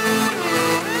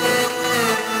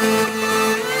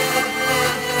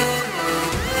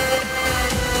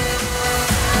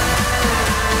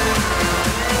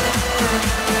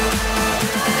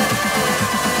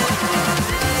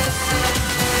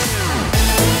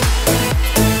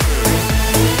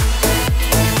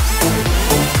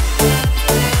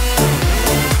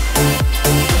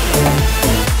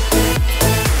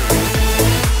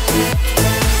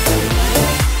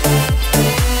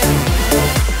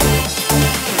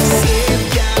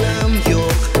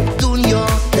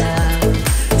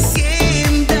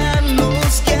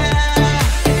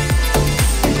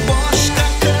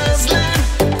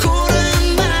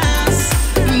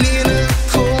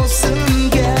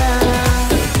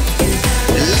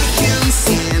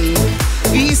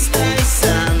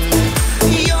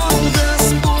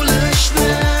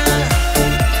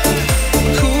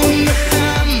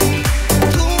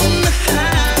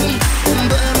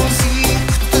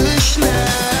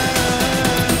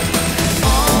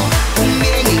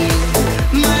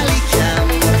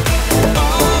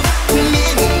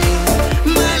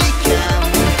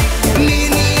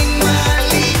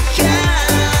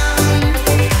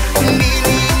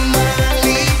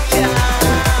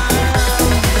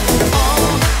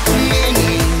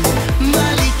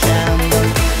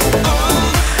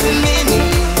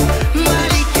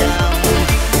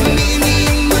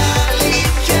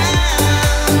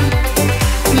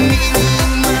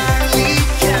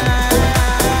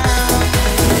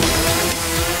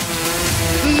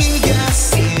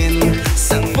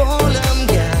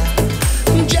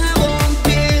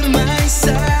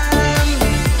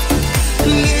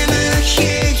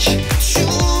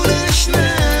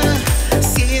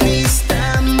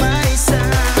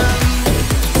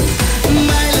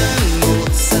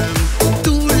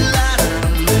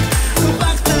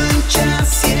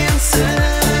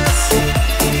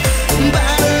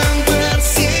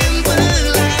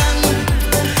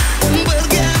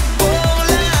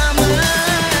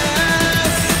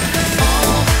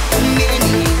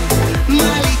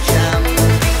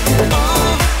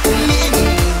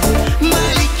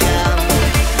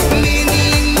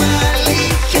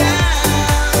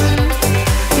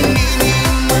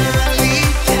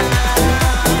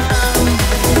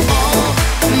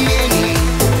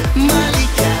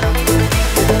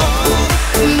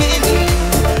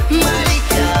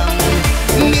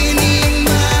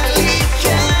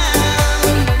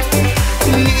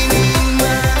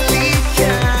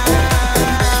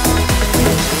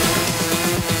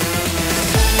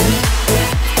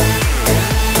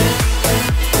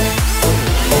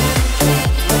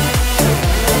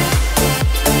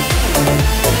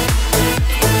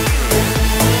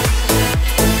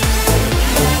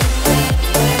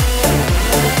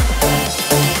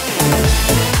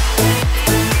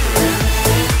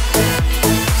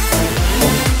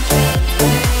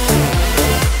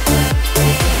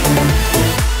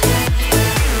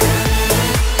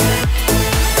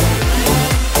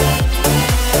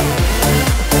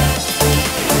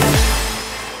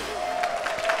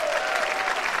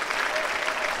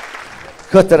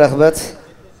 Katta rahmat.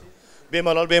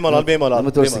 Bemalol.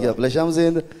 Nima to'g'risida gaplashamiz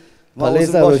endi.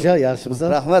 Qalaysan o'sha, yaxshimisan?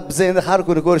 Rahmat. Biz endi har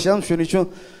kuni ko'rishamiz, shuning uchun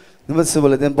nima desa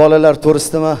bo'ladi? Endi bolalar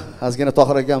to'g'risidami, ozgina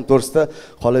Tohir akam to'g'risida,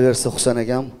 qolaversa Husan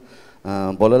akam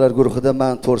bolalar guruhida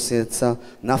men to'g'risini aytsam,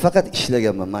 nafaqat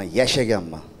ishlaganman, men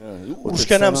yashaganman.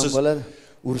 Urushgan hamsiz.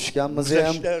 Urushganmiz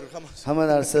ham. Hamma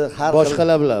narsa har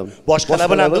boshqalar bilan. Boshqalar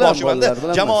bilan demoqchimanda,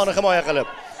 jamoani himoya qilib.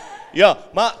 Yo,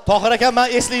 men Tohir akam men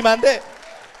eslayman-da.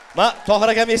 Men Tohir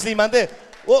akam eslayman-da.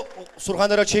 O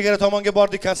Surxondaryo chegara tomonga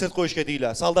bordik konsert qo'yishga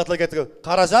deylar. Soldatlarga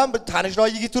qarasam bir tanishroq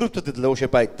yigit turibdi dedilar o'sha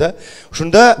paytda.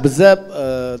 Shunda biz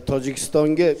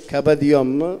Tojikistonga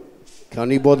Kabadiyonmi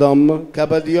Kani bodommi?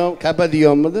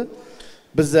 Kabadiyonmidi?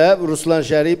 Biza Ruslan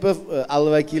Sharipov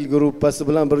Al-Vakil gruppasi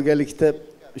bilan birgalikda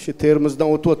o'sha Termizdan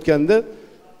o'tayotganda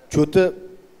cho'ti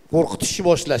qo'rqitishni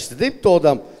boshlashdi-da bitta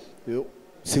odam.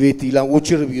 Svetinglarni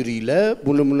o'chirib yuringlar,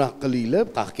 buni bunaqa qilinglar,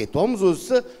 qaq ketyapmiz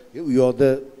o'zsa, u yoqda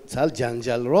sal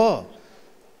janjalroq.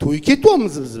 To'y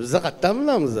ketyapmiz biz qayerdan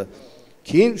bilamiz?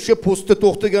 Keyin o'sha postda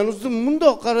to'xtaganimizda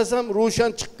bundoq qarasam, Ro'shan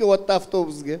chiqib kelyapti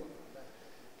avtobusga.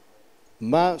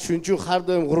 Men shuning uchun har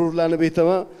doim g'ururlanib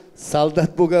aytaman,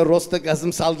 soldat bo'lgan,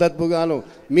 rostakazim soldat bo'lgan,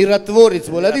 miratvorец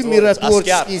bo'ladi-ku,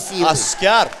 miratvorskiy sil.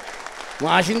 Askar.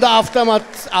 Mana shunda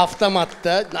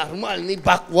avtomatda normalniy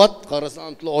baquvvat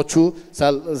qarasam, ochuv,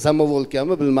 sal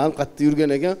samovolkami, bilmadim, qayerda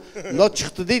yurgan ekan. Bundoq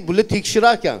chiqdi deydi, bular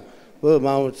tekshirar ekan.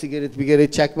 Mana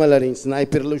sigaret chakmalaring,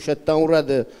 snayperlar o'sha yerdan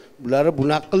uradi, bular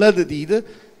bunaqa qiladi deydi.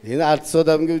 Endi artist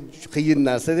odamga qiyin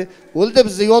narsa de. O'ldi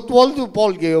bizga yotib oldi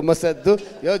polga yo'masadi.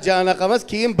 Yo janaqa emas,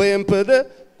 keyin BMPda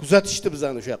kuzatishdi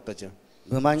bizani o'sha yoqqacha.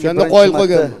 Shunda qo'yil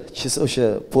qo'ygan. O'sha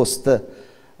postda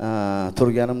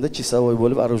turganimda chisavoy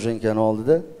bo'lib оружейкani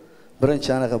oldida birinchi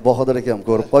anaqa Bahodir akam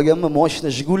ko'rib qolganman, mashina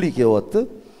Jiguli kelyapti.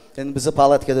 Endi biz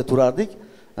palatkada turardik.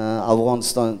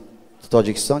 Afg'oniston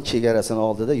Tojikiston chegarasining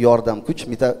oldida yordam kuch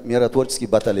Miratvorskiy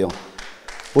batalyon.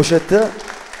 O'sha yerda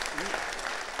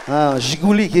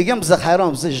Jiguli kelgan, biz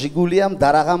hayron, biz Jiguli ham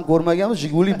daraq ham ko'rmaganmiz.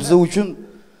 Jiguli biz uchun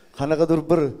qanaqadir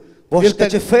bir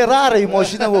boshqacha Ferrari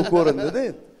mashina bo'lib ko'rindi-da.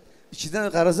 Ichidan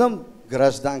qarasam,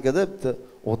 grajdankada bitta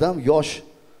odam yosh,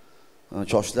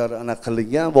 chochlari ana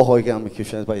qilingan, bohoyganmi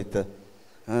o'sha paytda.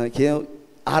 Keyin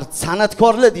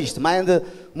san'atkorlar deydi. Men endi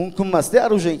mumkin emas-da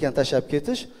оружейкani tashab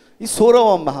ketish.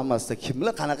 So'rayapman hammasidan,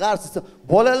 kimlar qanaqa artist?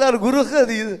 Bolalar guruhi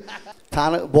deydi.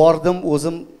 Bordim,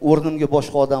 o'zim o'rnimga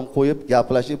boshqa odam qo'yib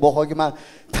gaplashib, bahoga men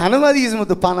tanimadingizmi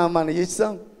deb panamani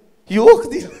yechsam, yo'q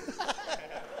deydi.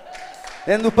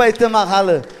 Endi u paytda men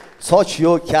hali soch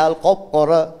yo'q, kal,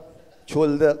 qop-qora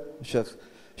cho'lda o'sha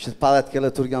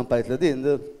palatkalar turgan paytlarda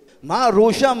endi men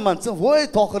ro'shanman, voy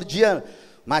Tohir jiyan,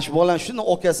 mana shu bolam shuni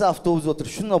okasi avtobusda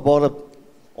o'tirib, shunday borib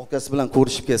okasi bilan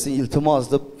ko'rishib kelsin, iltimos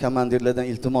deb komandirlardan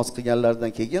iltimos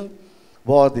qilganlardan keyin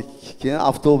bordik. Keyin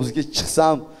avtobusga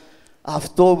chiqsam,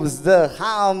 avtobusda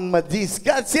hamma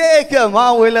diskoteka,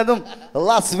 men o'yladim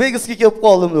Las Vegasga kelib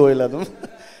qoldim deb o'yladim.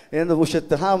 Endi o'sha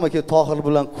yerda hamma kelib Tohir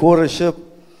bilan ko'rishib,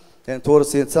 endi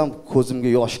to'g'risi aytsam ko'zimga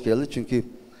yosh keldi, chunki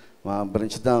men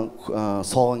birinchidan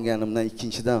sog'inganimdan,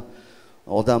 ikkinchidan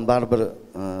odam baribir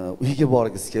uyga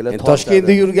borgisi keladi.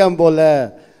 Toshkentda yurgan bola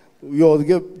u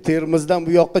yoqga Termizdan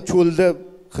bu yoqqa cho'lda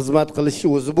xizmat qilishni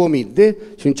o'zi bo'lmaydi-da.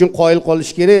 Shuning uchun qoyil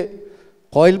qolish kerak.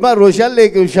 Qoyilman Ro'shan,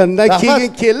 lekin o'shandan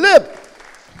keyin kelib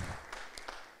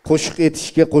qo'shiq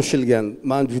etishga qo'shilgan.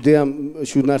 Men juda ham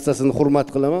shu narsasini hurmat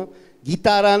qilaman.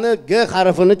 Gitarani G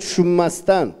harfini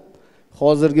tushunmasdan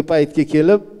hozirgi paytga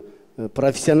kelib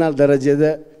professional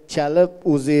darajada chalib,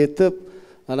 o'zi etib,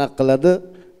 ana qiladi.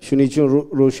 Shuning uchun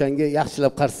Ro'shanga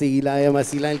yaxshilab qarsakinglar,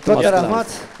 ayamasinglar. Katta rahmat.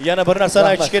 Yana bir narsani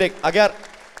aytish kerak. Agar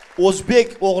o'zbek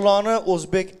o'g'loni,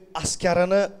 o'zbek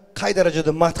askarini qay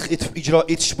darajada madh etib ijro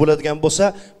etish bo'ladigan bo'lsa,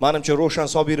 menimcha Ro'shan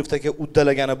Sobirovdagi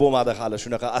uddalagani bo'lmadi hali.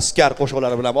 Shunaqa askar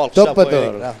qo'shiqlari bilan olqishlab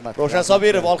qo'ying. Rahmat. Ro'shan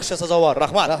Sobirov olqishga sazovor.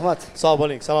 Rahmat. Rahmat. Sog'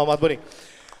 bo'ling, salomat bo'ling.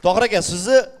 Tohir aka,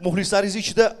 sizni muxlislaringiz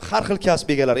ichida har xil kasb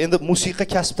egalari. Endi musiqa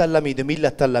kasb tanlamaydi,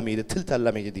 millat tanlamaydi, til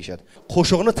tanlamaydi deyshadi.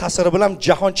 Qo'shiqni ta'siri bilan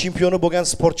jahon chempioni bo'lgan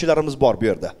sportchilarimiz bor bu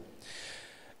yerda.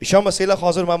 Ishonmasanglar,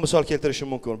 hozir men misol keltirishim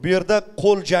mumkin. Bu yerda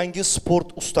qo'l jangi sport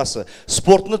ustasi,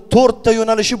 sportni 4 ta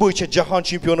yo'nalishi bo'yicha jahon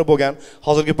chempioni bo'lgan,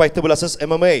 hozirgi paytda bilasiz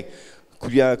MMA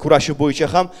kurashi bo'yicha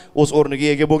ham o'z o'rniga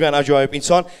ega bo'lgan ajoyib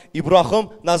inson Ibrohim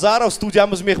Nazarov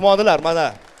studiyamiz mehmonilar. Mana.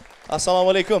 Assalomu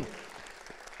alaykum.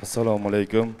 Assalomu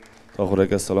alaykum. Tohir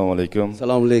aka, assalomu alaykum.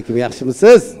 Assalomu alaykum.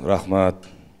 Yaxshimisiz? Rahmat.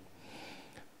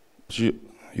 Shu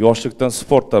yoshlikdan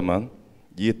sportdaman.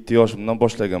 7 yoshimdan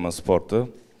boshlaganman sportni.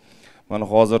 Mana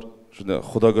hozir shunda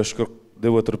Xudoga shukr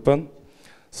deb o'tiribman.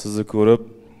 Sizni ko'rib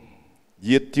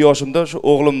 7 yoshimda shu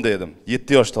o'g'lim dedim.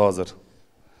 7 yoshda hozir.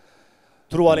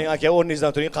 Turib oling aka,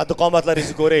 o'rningizdan turing, qaddi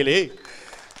qomatlaringizni ko'raylik.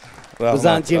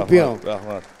 Bizdan chempion.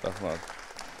 Rahmat, rahmat.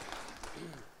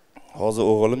 Hozir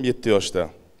o'g'lim 7 yoshda.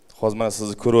 Hozir mana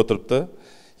sizni ko'rib o'tiribdi.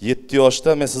 7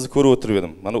 yoshda men sizni ko'rib o'tirib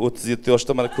edim. Mana 37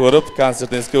 yoshda mana ko'rib,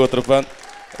 konsertingizga o'tiribman.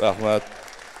 Rahmat.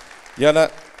 Yana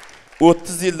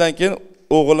 30 yildan keyin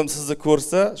o'g'lim sizni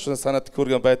ko'rsa, shuni san'atni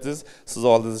ko'rgan paytingiz siz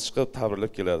oldingizga chiqib tabriklar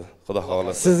keladi. Xudo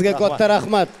xohlasa. Sizga katta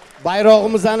rahmat.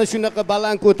 Bayrog'imizni shunaqa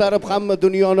baland ko'tarib, hamma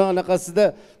dunyoni anaqasida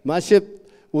mana shu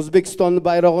O'zbekistonning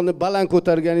bayrog'ini baland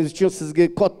ko'targaningiz uchun sizga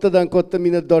kattadan katta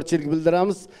minnatdorchilik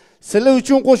bildiramiz. Sizlar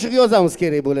uchun qo'shiq yozamiz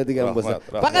kerak bo'ladigan bo'lsa.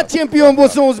 Faqat chempion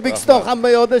bo'lsin O'zbekiston hamma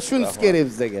yoqda, shunisi kerak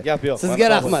bizga. Gap yo'q. Sizga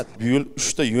rahmat. Bu yil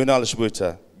 3 ta yo'nalish bo'yicha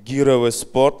giro va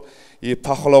sport,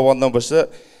 pahlavondan boshqa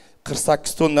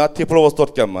 48 tonna teplovoz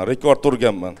tortganman, rekord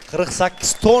urganman.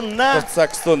 48 tonna.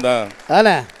 48 tonna.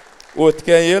 Ana.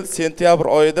 O'tgan yil sentyabr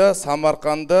oyida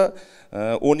Samarqandda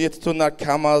 17 tonna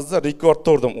KAMAZda rekord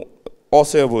turdim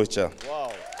Osiyo bo'yicha.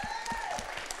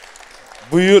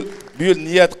 Bu yil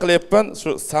niyat qilyapman shu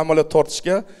samolyot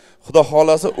tortishga. Xudo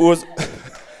xolasa o'z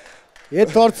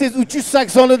tortsangiz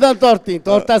 380 dan torting.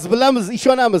 Tortasiz bilamiz,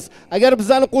 ishonamiz. Agar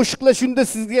bizani qo'shiqlar shunda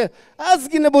sizga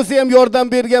ozgina bo'lsa ham yordam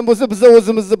bergan bo'lsa, biz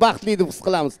o'zimizni baxtli deb his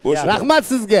qilamiz. Rahmat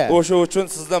sizga. O'sha uchun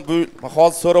sizdan bu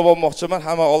hozir so'rab olmoqchiman,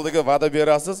 hamma oldiga va'da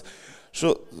berasiz. Shu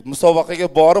musobaqaga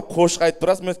borib qo'shiq aytib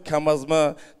turasiz, men KAMAZmi,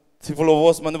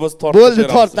 teplovozmi deb tortib bo'ldi,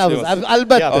 tortamiz.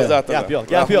 Albatta.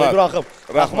 Gap yo'q, Ibrohim.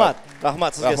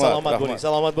 Rahmat sizga, salomat bo'ling,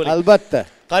 salomat bo'ling. Albatta.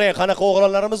 Qarang, qanaqa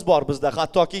o'g'lonlarimiz bor bizda.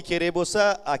 Hattoki kerak bo'lsa,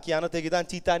 okeani tagidan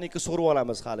Titanikni sug'urib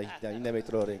olamiz hali. Indamay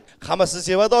turavering. Hammasi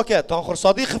sevadi aka. Tohir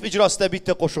Sodiqov ijrosida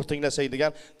bitta qo'shiq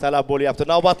tinglasaydigan talab bo'lyapti.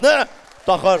 Navbatni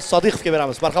Tohir Sodiqovga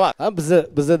beramiz. Marhamat.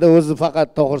 Bizda o'zi faqat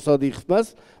Tohir Sodiqov emas,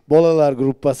 bolalar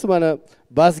gruppasi. Mana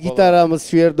bas gitaramiz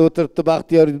shu yerda o'tiribdi,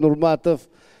 Baxtiyor Nurmatov,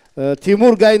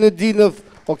 Timur Gaynuddinov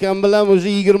akam bilan o'zi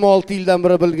 26 yildan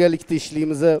beri birgalikda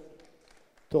ishlaymiz.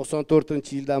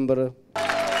 94-yildan beri.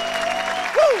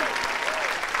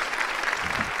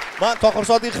 Men Tohir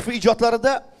Sodiqov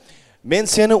ijodlarida men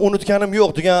seni unutganim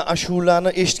yo'q degan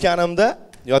ashulani eshitganimda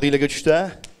yodingizga tushdi.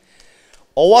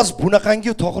 Ovoz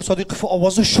bunaqangi Tohir Sodiqov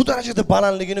ovozi shu darajada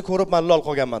balandligini ko'rib men lol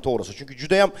qolganman to'g'risi. Chunki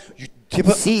juda ham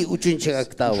tepa C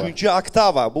 3-oktava.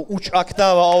 3-oktava, bu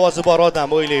 3-oktava ovozi bor odam,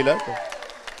 o'ylanglar.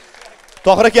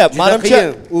 Tohir aka, menimcha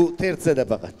u tertsada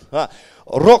faqat. Ha,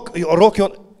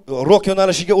 rock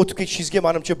yo'nalishiga o'tib ketishingizga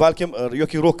menimcha balkim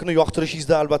yoki rockni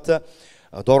yoqtirishingizda albatta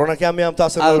Doron akamning ham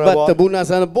ta'sirlari bor. Albatta bu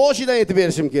narsani boshidan aytib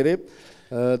berishim kerak.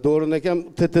 Doron akam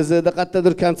TTZda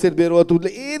qayerdadir konsert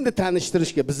beryaptilar. Endi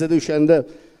tanishtirishga bizda o'shanda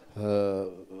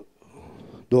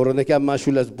Doron akam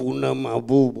mashulasi bu nima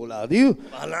bu bo'ladi-yu.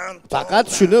 Faqat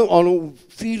shuni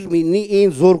filmning eng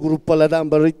zo'r gruppalardan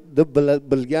biri deb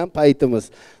bilgan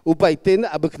paytimiz. U paytda endi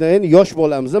obыкновен yosh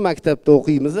bolamiz, maktabda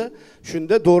o'qiymiz.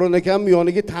 Shunda Doron akam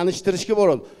yoniga tanishtirishga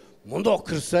boradi. Mundoq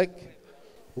kirsak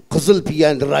qizil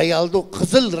piyan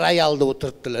qizil rayalda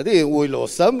o'tiribdilar-da.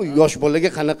 O'ylasam, yosh bolaga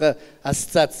qanaqa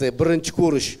assotsiatsiya, birinchi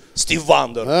ko'rish. Steve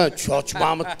Wonder. Ha, Choch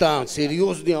Mamutdan,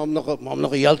 seriyozniy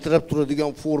mamlaqa yaltirab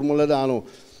turadigan formulada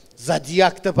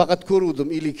Zodiakda faqat ko'rdim.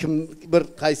 Kim bir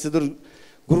qaysidir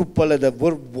gruppalarda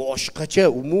bir boshqacha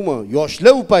umuman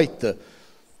yoshlar u paytda.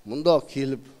 Mundoq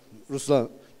kelib, Ruslan,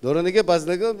 Doronaga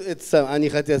baznaga etsam, ani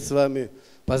хотят с вами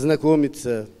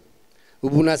познакомиться.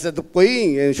 Bu narsa deb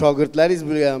qo'ying, shogirdlaringiz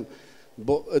bilan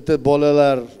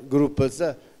bolalar gruppasi.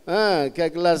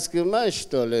 Как ласково,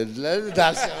 что ли?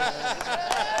 Дальше.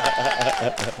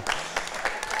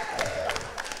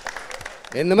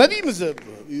 Nima deymiz?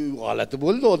 G'alati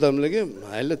bo'ldi odamlarga.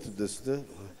 Mayli tudisdi.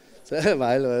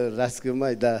 Mayli,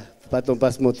 ласково, да. Потом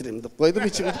посмотрим deb qo'ydim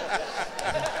ichimda.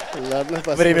 Ularni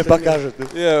Время покажет.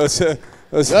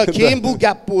 Keyin bu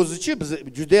gapni o'zichi biz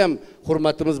juda ham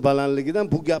hurmatimiz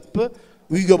balandligidan bu gapni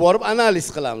uyga borib analiz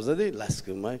qilamiz-da,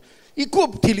 ласково. И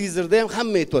ko'p televizorda ham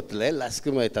hamma aytibdilar,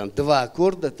 ласково там 2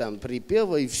 аккорда, там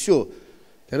припева и всё.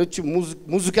 Короче,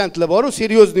 muzikantlar bor,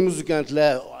 seriozniy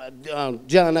muzikantlar,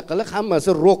 janaqalar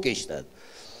hammasi rock eshitadi.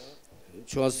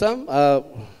 Tushunasam,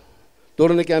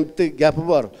 Doron akam bitta gapi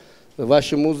bor.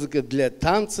 Ваша музыка для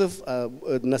танцев,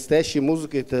 настоящая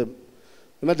музыка это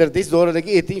nimadir deysiz, Doron aka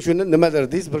ayting shuni,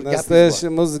 nimadir deysiz, bir gap. Настоящая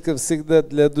музыка всегда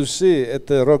для души,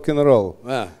 это рок-н-ролл.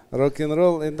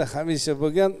 Рок-н-ролл endi hamisha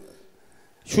bo'lgan.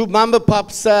 Shu mana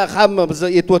popsa, hamma biz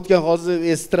aytayotgan hozir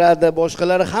estrada,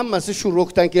 boshqalari hammasi shu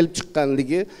rockdan kelib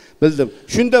chiqqanligi bildim.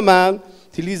 Shunda men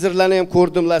televizorlarni ham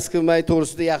ko'rdim, Laskimay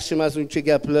to'g'risida yaxshi emas, uncha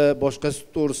gaplar, boshqasi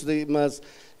to'g'risida emas,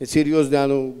 серьезный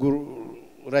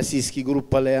российский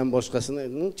gruppalar ham boshqasini,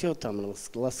 nechta tam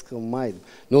Laskimay.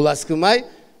 No Laskimay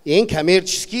eng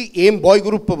kommerchеский, eng boy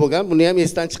gruppa bo'lgan, buni ham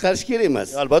esdan chiqarish kerak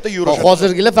emas. Albatta yurish.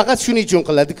 Hozirgilar faqat shuning uchun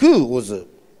qiladi-ku o'zi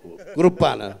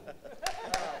gruppani.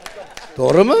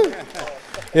 To'g'rimi?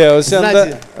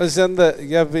 O'shanda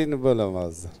gapingni bo'laman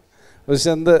hozir.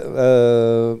 O'shanda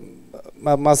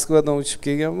men Moskvadan uchib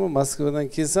kelganman. Moskvadan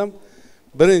kelsam,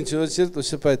 birinchi o'chirt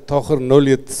o'sha payt Tohir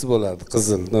 07si bo'lardi,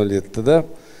 qizil 07da.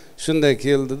 Shunda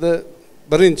keldida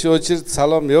birinchi o'chirt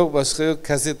salom yo'q, boshqa yo'q,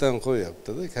 kasetani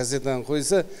qo'yapti-da. Kasetani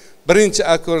qo'ysa, birinchi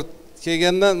akkord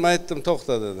kelgandan men aytdim,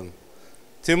 to'xta dedim.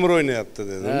 Timur o'ynayapti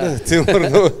dedim. Timur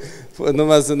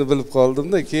nimasini bilib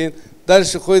qoldim-da, keyin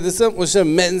dars qo'y desam, o'sha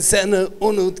men seni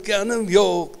unutganim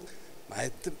yo'q. Men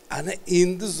aytdim, ana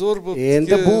endi zo'r bo'libdi.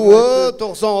 Endi bu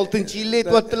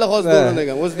 96-yilda aytibdilar hozir Do'ron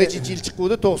ekan. O'zi nechinchi yil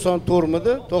chiqdi?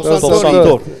 94midi?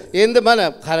 94. Endi mana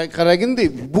qaraganda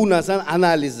bu narsani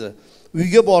analizi.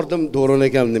 Uyga bordim, Do'ron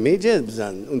akam nimaga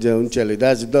bizani unchalik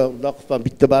daqifan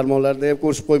bitta barmoqlarda ham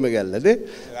ko'rishib qo'ymaganlar-da.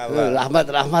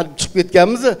 Rahmat chiqib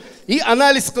ketganmiz.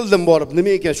 Analiz qildim borib,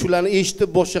 nima ekan, shularni eshitib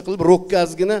boshqa qilib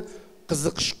rokkazgina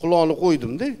qiziqish quloqni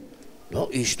qo'ydim-da.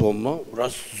 Eshitdim,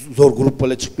 biroz zo'r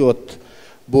gruppalar chiqib ketdi.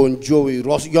 Bon Jovi,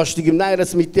 yoshligimda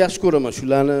Aerosmithni yaxshi ko'raman.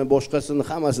 Shularni boshqasini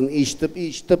hammasini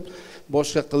eshitib,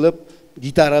 boshqa qilib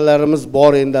gitaralarimiz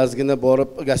bor, endi ozgina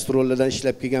borib gastrollardan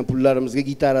ishlab kelgan pullarimizga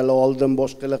gitaralar oldim,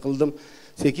 boshqalar qildim.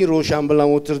 Sekin Roshan bilan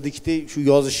o'tirdikda shu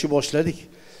yozishni boshladik.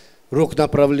 Rock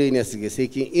направленияsiga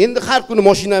sekin. Endi har kuni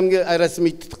mashinamga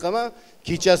Aerosmithni tiqaman,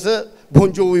 kechasi Bon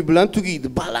Jovi bilan tugaydi.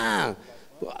 Baland.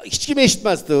 Hech kim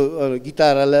eshitmasdi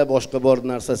gitaralar, boshqa bor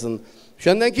narsasini.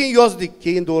 Shundan keyin yozdik.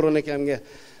 Keyin Do'ron akamga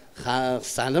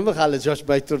sanimi hali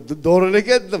joshmay turdi. Do'ron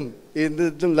aka dedim. Endi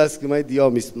dedim laskimay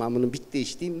deyolmaysiz. Men buni bitta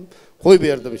eshitdim. Qo'yib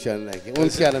berdim shundan keyin.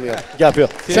 Unutganim yo'q. Gap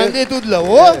yo'q. Shunday dedilar.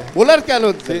 Bo'lar ekan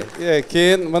o'tdi.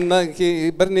 Keyin bundan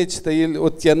keyin bir nechta yil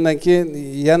o'tgandan keyin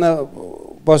yana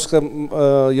boshqa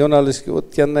yo'nalishga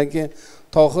o'tgandan keyin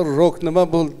Tohir rock nima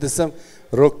bo'ldi desam,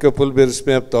 rockka pul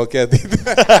berishmayapti aka dedi.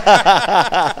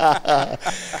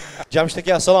 Jamshid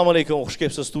aka, assalomu alaykum. Xush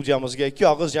kelibsiz studiyamizga. Ikki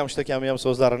og'iz Jamshid akamning ham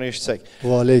so'zlarini eshitsak.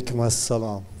 Va alaykum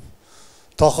assalom.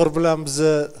 Tohir bilan biz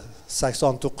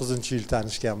 89-yil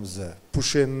tanishganmiz.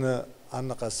 Pushenni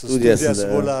anaqasi studiyasi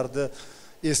bo'lardi.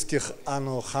 Eski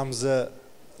Hamza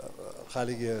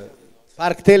haligi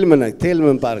Park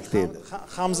Telmin Park deydi.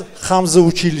 Hamza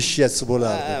uchilishchisi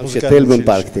bo'lardi. O'sha Telmin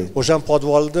Park deydi. O'sha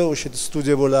podvalda o'sha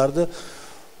studiya bo'lardi.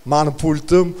 Mani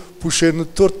pultim Pushenni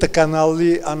 4 ta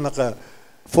kanalli anaqa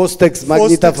Fostex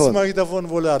magnitofon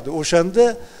bo'lardi. O'shanda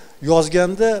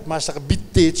yozganda mana shunaqa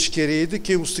bitta aytish kerak edi,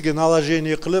 keyin ustiga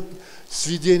naложение qilib,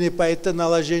 сведение paytida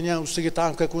наложение ustiga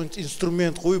там какой-нибудь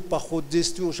instrument qo'yib, по ходу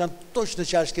действия o'shani точно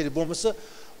chalish kerak, bo'lmasa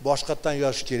boshqatdan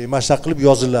yozish kerak. Mana shunaqa qilib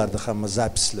yozilardi hamma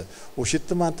zapislar. O'sha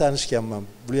yerda men tanishganman.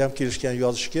 Bular ham kelishgan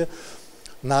yozishga.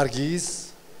 Nargiz,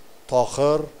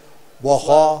 Tohir,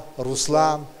 Boho,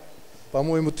 Ruslan.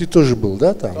 По-моему, ты тоже был,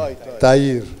 да, там?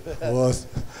 Tohir. Вот.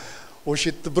 O'sha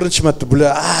yerda birinchi marta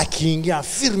bular kiyingan,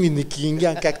 firmenный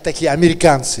kiyingan, как такие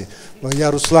американцы. Но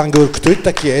я Руслан говорю, кто это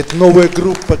такие? Это новая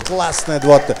группа, классная,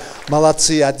 вот,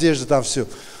 молодцы, одежда там все.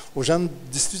 O'shan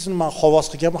действительно men havas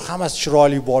qilganman, hammasi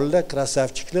chiroyli bolalar,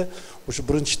 krasavchiklar. O'sha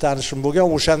birinchi tanishim bo'lgan.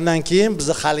 O'shandan keyin biz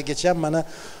haligacha men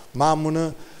buni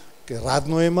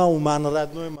radnoyman, u meni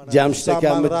radnoyman. Jamshid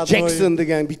akamni Jackson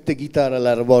degan bitta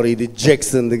gitaralari bor edi.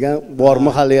 Jackson degan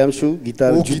bormi hali ham shu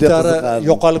gitara juda qiziqardi.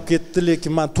 Yo'qolib ketdi,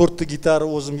 lekin men 4 ta gitara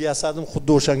o'zim yasadim,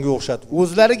 xuddi o'shanga o'xshatib.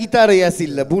 O'zlari gitara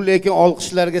yasaylar. Bu lekin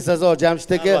olqishlarga sazo.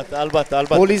 Jamshid aka. Albatta.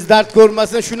 Qo'lingiz dard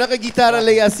ko'rmasin, shunaqa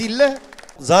gitaralar yasaylar.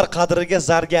 Zar qadriga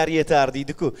zargar yetar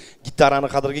deydi-ku. Gitarani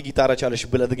qadriga gitara chalishni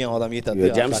biladigan odam yetadi.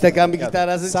 Jamshid akamning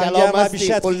gitarasini chalolmasdi,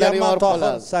 qo'llari yorib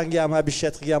qoladi. Senga ham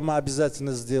обещать qilganman,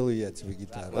 обязательно сделаю я тебе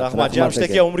гитару. Rahmat Jamshid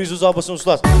aka, umringiz uzoq bo'lsin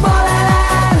ustoz.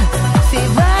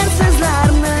 Sevar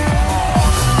sizlarni.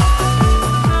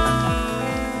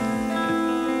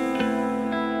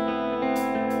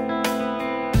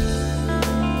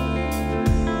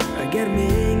 Agar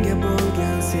menga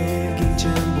bo'lgan sevging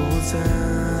chin bo'lsa,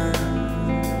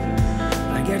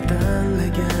 agar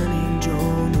tanlaganing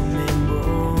jonim men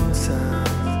bo'lsam,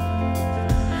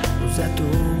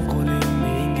 uzating qo'ling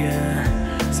menga,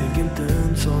 sevgim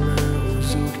timsoli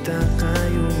uzukdan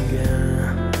qayyumga,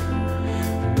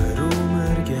 bir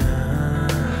umrga.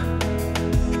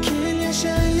 Kel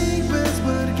yashaylik biz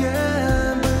birga,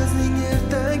 bizning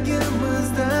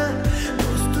ertagimizda,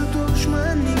 do'stu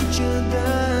dushmanning ichida,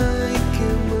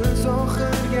 ikkimiz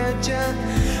oxirgacha,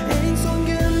 eng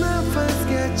so'nggi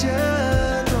nafasgacha.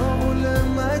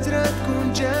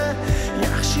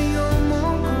 Yaxshi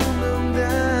yomon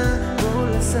kunimda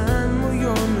bo'lasanmi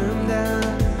yonimda.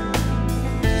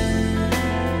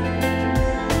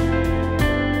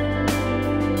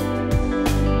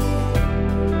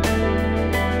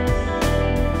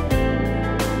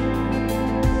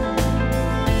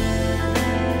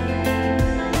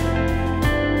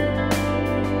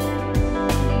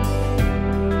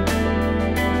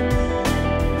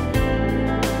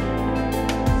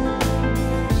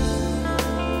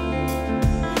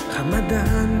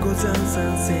 Hammadan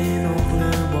go'zalsan sen oq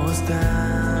libosda,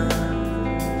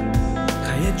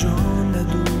 hayajonda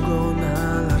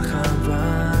dugonalar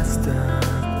havasda.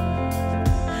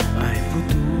 Ay bu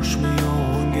dushmi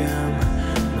yongam,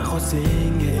 nahot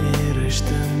senga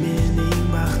erishdim mening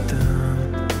baxtim.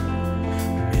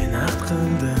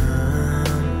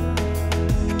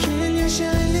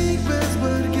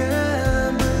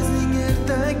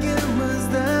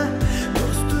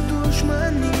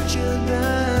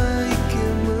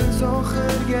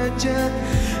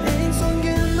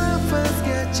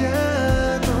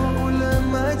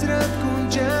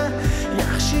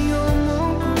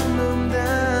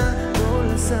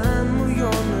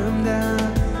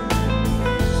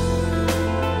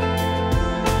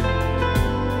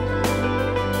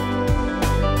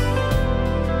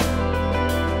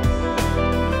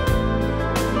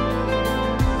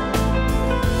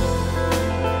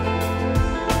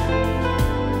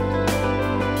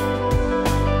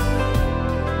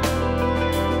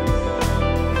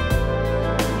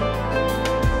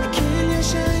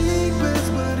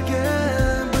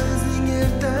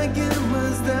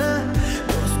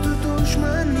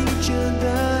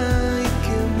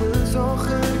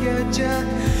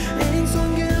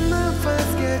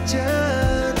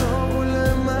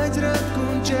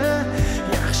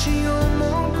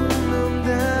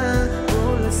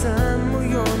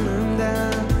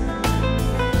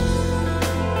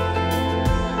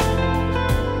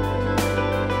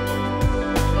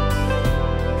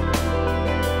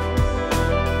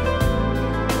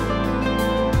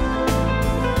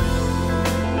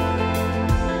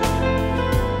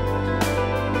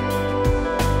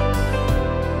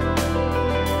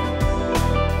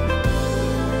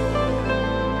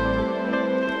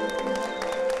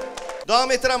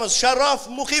 davom ettiramiz. Sharof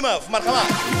Muqimov, marhamat.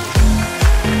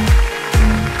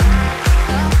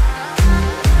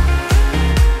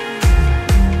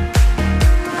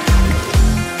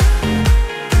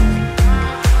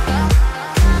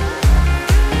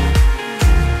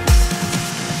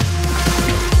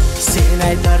 Sen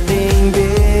aytarding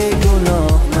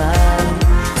begunohman,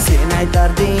 sen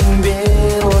aytarding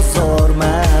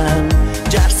beozorman,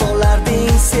 jar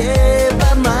solarding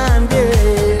sevaman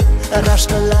deb, rashk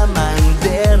qilaman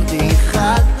derding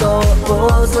hatto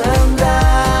o'zimda.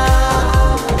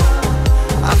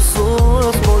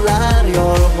 Afsus bo'lar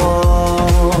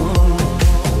yolg'on,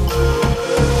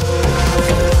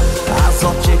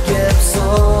 azob chekib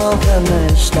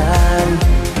sog'inishdan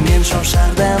men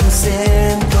shoshardim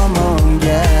sen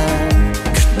tomonga,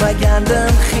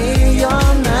 kutmagandim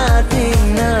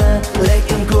xiyonatingni,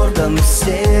 lekin ko'rdim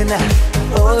seni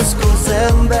o'z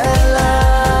ko'zim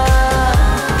bilan,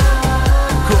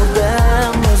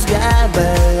 ko'rdim o'zga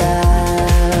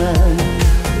bilan.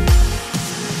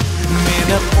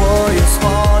 Meni qo'yiz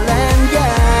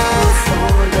holimga,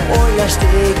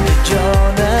 o'ylashdikmi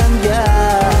jonimga,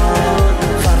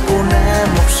 har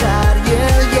kunim o'xshar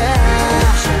yilga.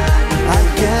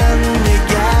 Aytgin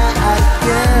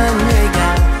nega,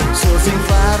 so'zing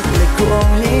farqli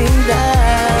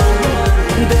ko'nglingdan,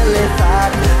 dili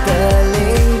farqli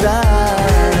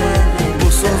tilingdan. Bu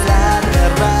so'zlarni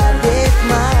rad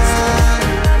etma,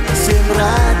 sen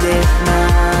rad etma.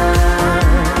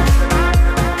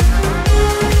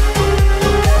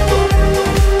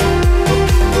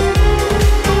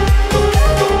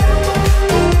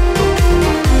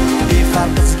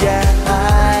 Befarqizga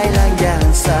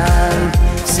aylangansan,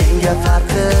 senga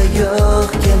farqi yo'q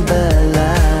kim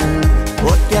bilan.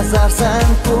 O'tkazarsan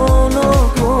kunu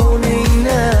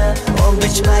kuningni, ol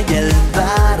bichmagil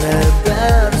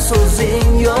baribir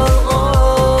so'zing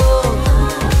yolg'on,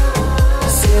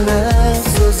 seni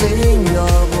so'zing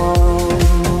yolg'on.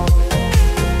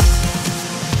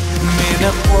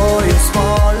 Meni qo'yiz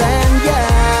holimga,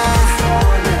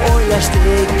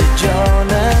 o'ylashdikmi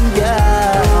jonimga,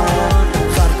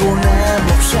 har kunim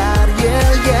o'xshar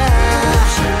yilga.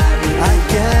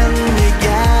 Aytgin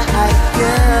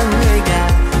nega,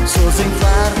 so'zing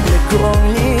farqli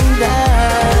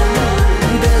ko'nglingdan,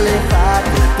 dili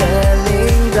farqli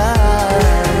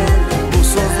tilingdan. Bu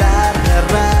so'zlarni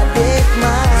rad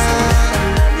etma,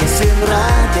 sen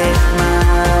rad etma.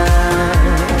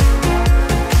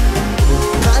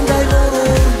 Qanday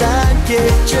g'ururdan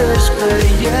kechish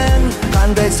qiyin,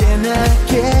 qanday seni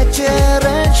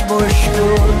kechirish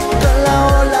mushkul. Qila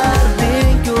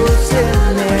olarding-ku sen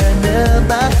meni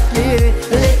baxtli,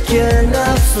 lekin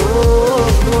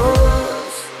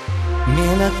afsus.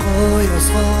 Meni qo'yiz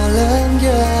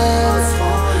holimga,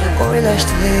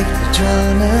 o'ylashdik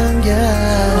jonimga,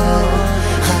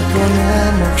 har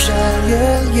kunim o'xshar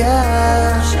yilga.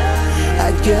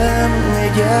 Aytgin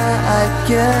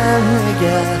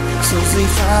nega,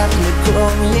 so'zing farqli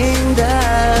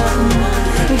ko'nglingdan,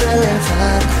 diling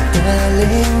farqli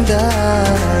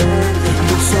tilingdan.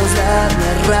 Bu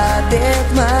so'zlarni rad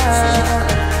etma,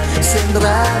 sen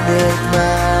rad etma.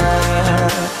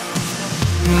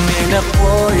 Meni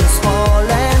qo'yiz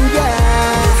holimga,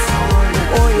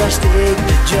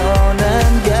 o'ylashdikmi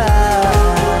jonimga,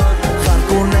 har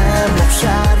kunim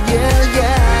o'xshar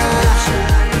yilga.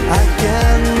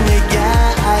 Aytgin nega,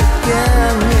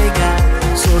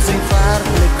 so'zing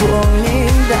farqli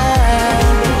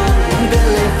ko'nglingdan,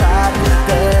 dili farqli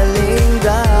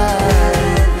tilingdan.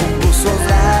 Bu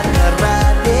so'zlarni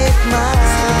rad etma,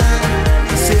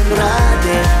 sen rad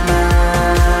etma.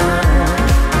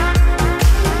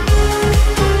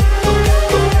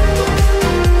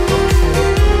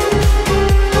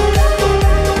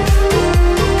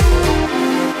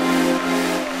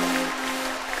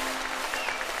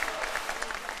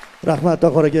 Rahmat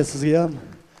Tohir aka, sizga ham.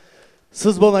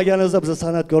 Siz bo'lmaganingizda biz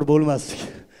san'atkor bo'lmasdik.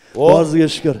 Boriga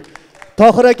shukr.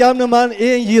 Tohir akamni men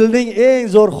yilning eng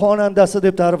zo'r xonandasi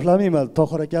deb ta'riflamayman.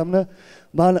 Tohir akamni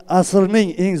men asrning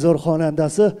eng zo'r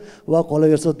xonandasi va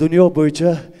qolaversa dunyo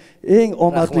bo'yicha eng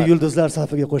omadli yulduzlar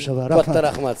safiga qo'shaman. Rahmat. Katta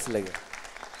rahmat sizlarga.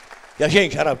 Yashang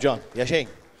Sharafjon, yashang.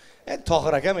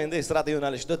 Tohir akam endi estrada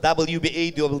yo'nalishida WBA,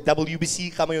 WBC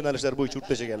hamma yo'nalishlar bo'yicha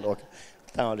o'tlashaganlar aka.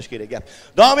 Tan olish kerak gap.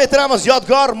 Davom ettiramiz.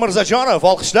 Yodgor Mirzajonov,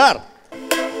 olqishlar.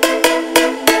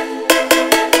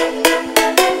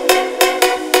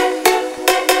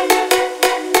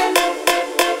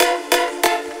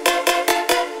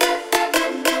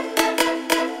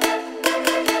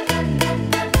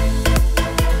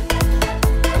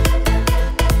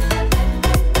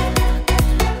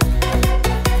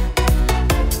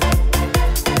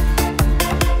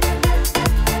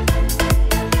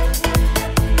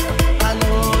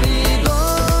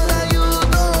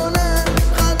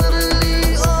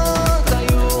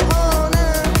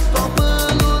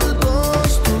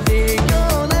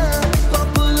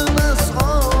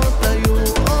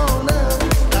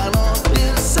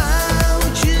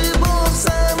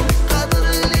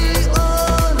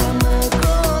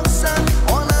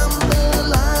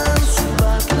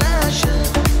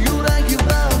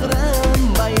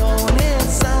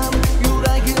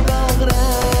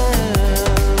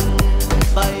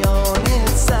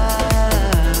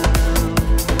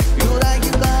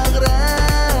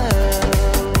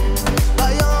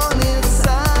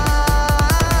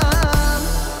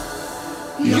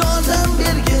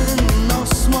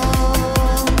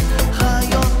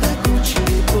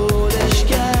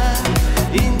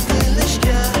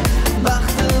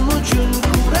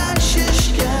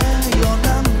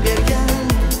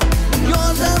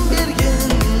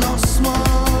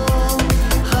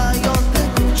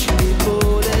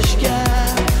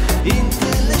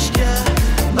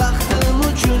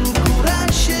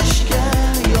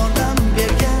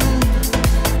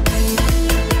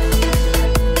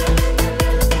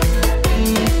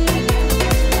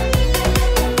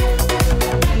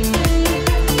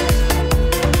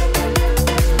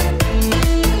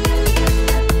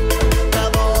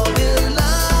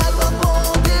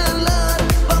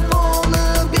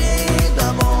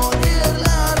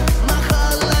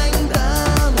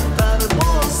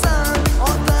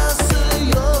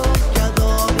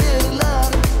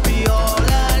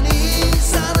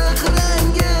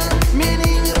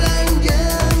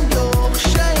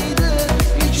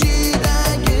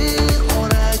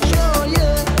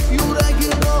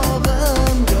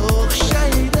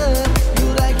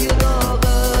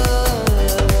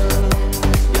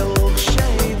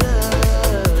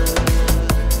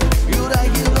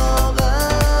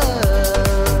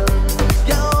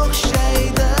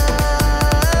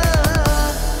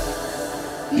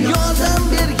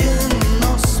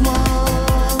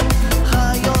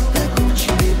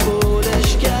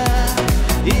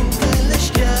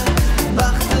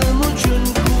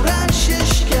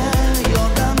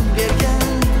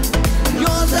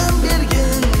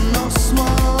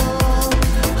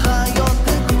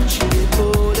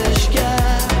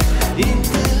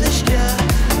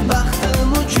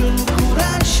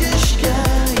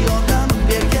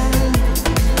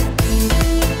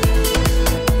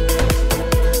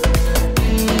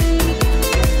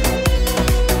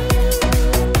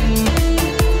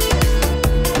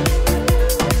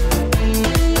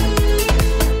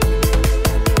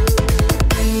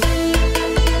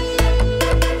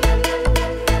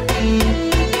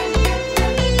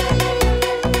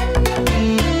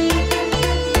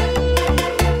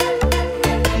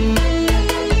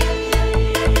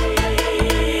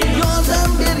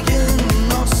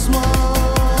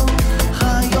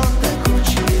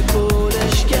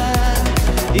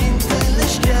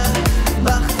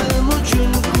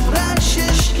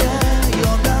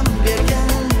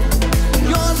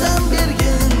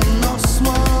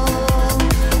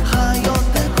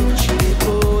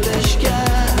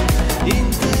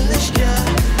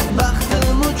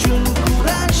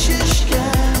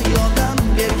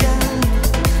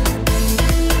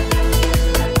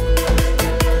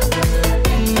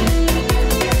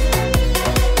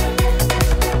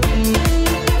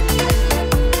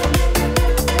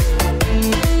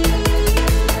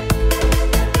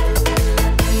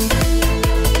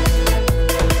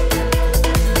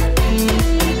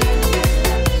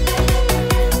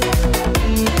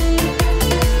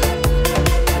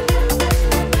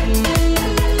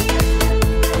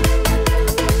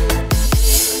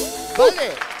 Bale.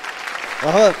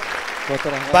 Rahmat.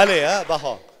 Bale, ha,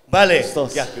 baho. Bale. Ustoz.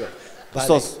 Gap yo'q.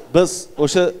 Ustoz, biz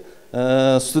o'sha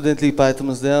studentlik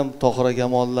paytimizda ham Tohir aka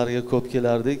mollarga ko'p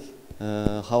kelardik.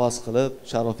 Havas qilib,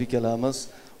 Sharof akalarimiz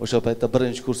o'sha paytda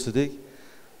birinchi kurs edik.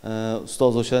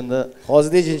 Ustoz o'shanda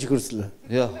hozir nechinchi kurslar?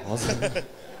 Yo'q, hozir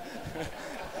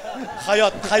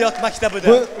hayot maktabida.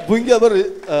 Bunga bir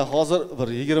hozir bir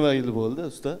 20 yil bo'ldi,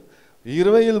 usta.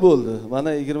 20 yil bo'ldi. Mana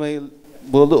 20 yil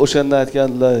bo'ldi. O'shanda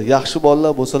aytganlar, yaxshi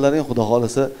bolalar bo'lsalaring, Xudo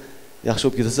xolasa yaxshi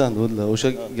bo'lib ketasan dedilar. O'sha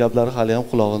gaplari hali ham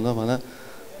qulog'imda mana.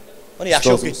 Mana yaxshi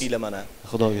bo'lib ketdinglar mana.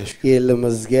 Xudoga shukr.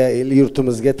 Elimizga, el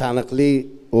yurtimizga taniqli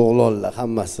o'g'lonlar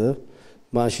hammasi.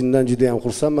 Men shundan juda ham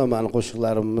xursandman, meni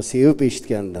qo'shiqlarimni sevib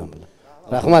eshitgandan.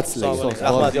 Rahmat sizlarga.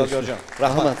 Rahmat Yodgorjon.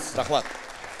 Rahmat.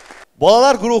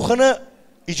 Bolalar guruhini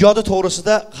ijodi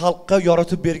to'g'risida xalqqa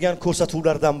yoritib bergan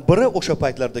ko'rsatuvlardan biri o'sha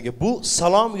paytlardagi bu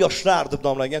Salom yoshlar deb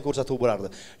nomlangan ko'rsatuv bo'lardi.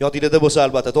 Yodingizda bo'lsa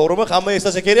albatta, to'g'rimi? Hamma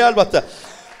eslasa kerak albatta.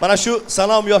 Mana shu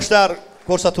Salom yoshlar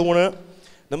ko'rsatuvini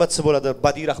nima desa bo'ladi?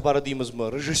 Badiiy rahbari deymizmi,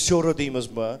 rejissyori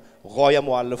deymizmi, g'oya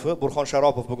muallifi Burxon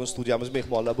Sharopov bugun studiyamiz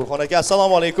mehmonlar. Burxon aka,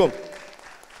 assalomu alaykum.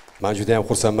 Men juda ham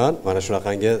xursandman. Mana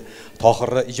shunaqangi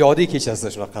Tohirni ijodiy kechasida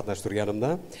shunaqa qatnashib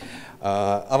turganimdan.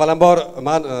 Avvalambor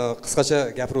men qisqacha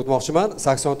gapirib o'tmoqchiman.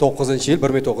 89-yil,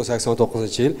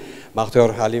 1989-yil Maxtiyor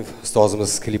Halimov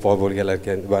ustozimiz klip olib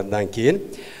bo'lgandan keyin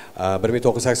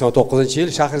 1989-yil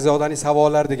Shahrizodaning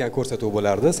savollar degan ko'rsatuv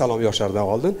bo'lardi, Salom yoshlardan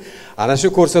oldin. Ana shu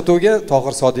ko'rsatuvga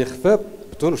Tohir Sodiqovni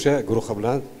butun o'sha guruhi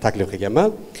bilan taklif qilganman.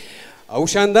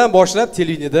 O'shandan boshlab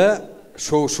televideniyada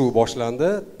show boshlandi.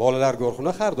 Bolalar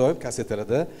guruhini har doim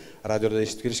kassetalarda, radioda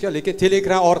eshitib kelishgan, lekin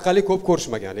teleekran orqali ko'p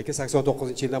ko'rishmagan. Lekin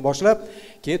 89-yildan boshlab,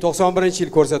 keyin 91-yil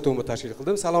ko'rsatuvimni tashkil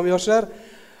qildim. Salom yoshlar.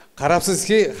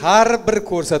 Qarabsizki, har bir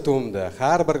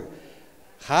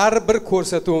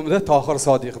ko'rsatuvimda Tohir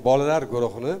Sodiqov bolalar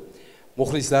guruhini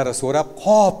muxlislari so'rab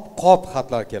qop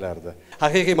xatlar kelardi.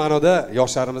 Haqiqiy ma'noda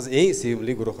yoshlarimiz eng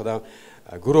sevimli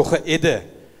guruhi edi.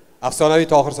 Afsonaviy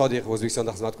Tohir Sodiqov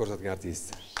O'zbekistonda xizmat ko'rsatgan artist.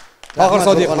 Tohir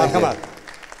Sodiqov, marhamat.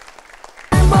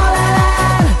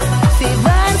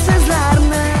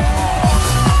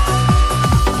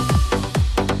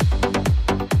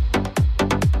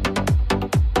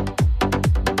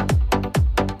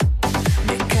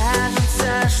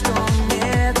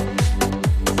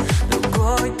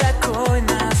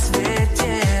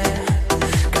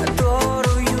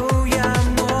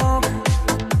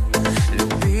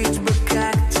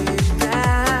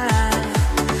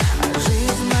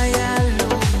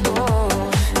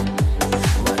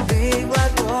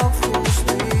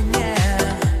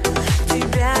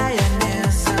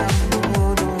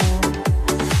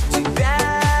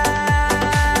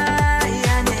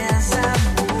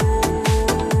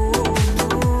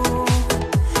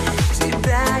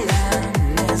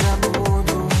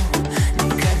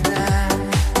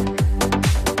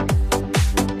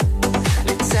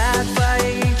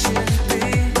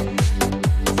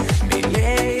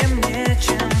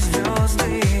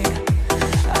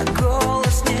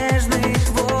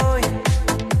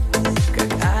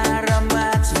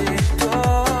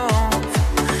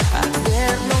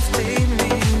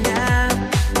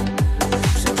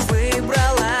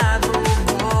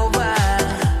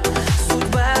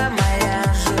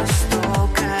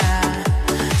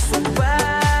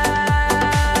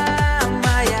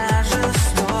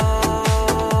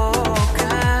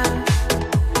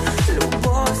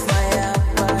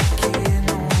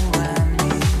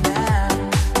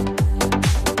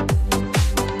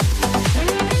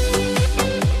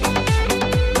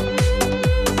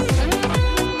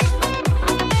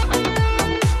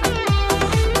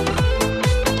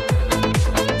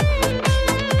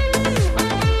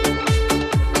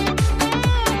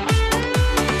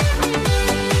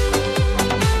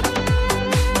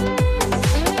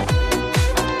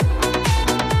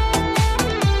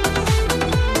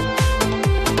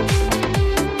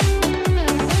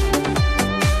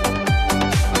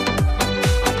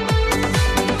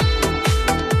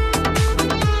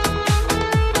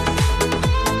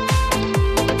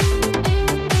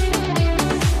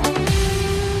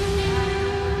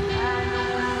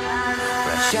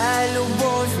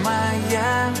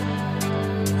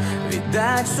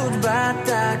 Видать, судьба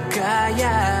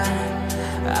такая.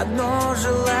 Одно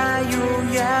желаю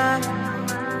я,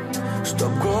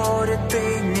 чтоб горе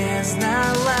ты не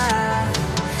знала.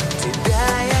 Тебя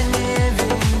я не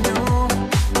виню,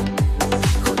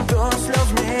 хоть до слез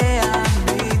мне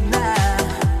обидно,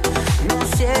 но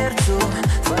сердцу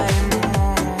твоему,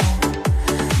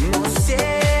 но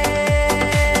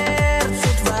сердцу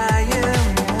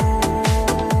твоему,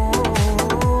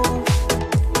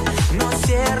 но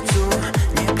сердцу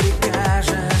не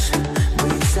прикажешь.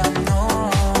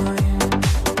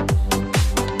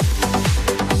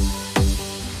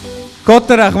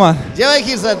 Katta rahmat.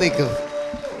 Tohir Sodiqov.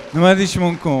 Nima deyish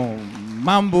mumkin?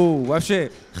 Men bu вообще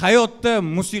hayotda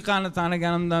musiqani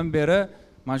taniganimdan beri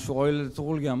men shu oilada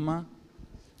tug'ilganman.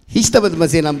 Hech nima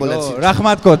bilmasang ham bo'ladi.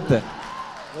 Rahmat katta.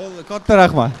 Bo'ldi, katta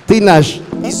rahmat. Tinash.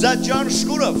 Izzatjon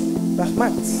Shukurov.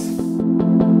 Rahmat.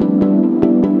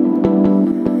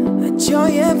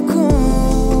 Ajoyib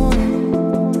kun.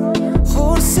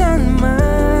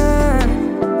 Xursandman.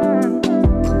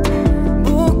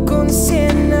 Bugun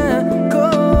seni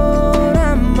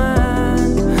ko'raman.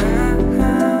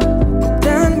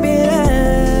 Ko'pdan beri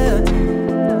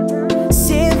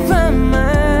sevaman.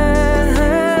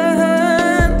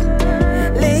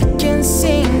 Lekin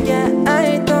senga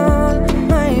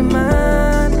aytolmayman.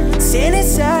 Sen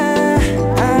esa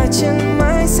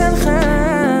achinmaysan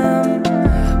ham,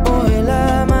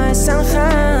 o'ylamaysan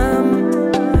ham.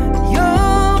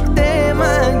 Yo'q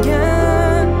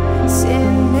demagan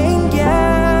sen menga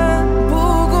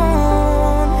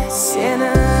bugun.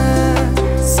 Seni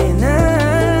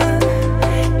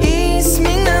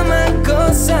isming nima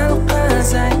go'zal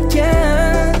qiz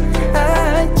aytgan.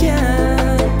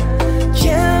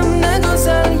 Kimni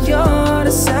go'zal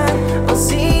yorasan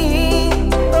o'zing.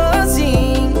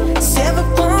 Sevib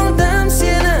qoldim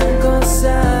seni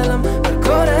go'zalim bir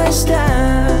ko'rishda.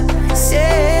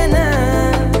 Seni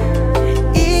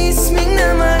isming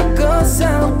nima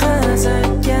go'zal qiz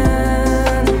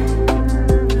aytgan.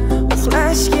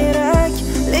 Uxlash kerak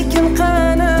lekin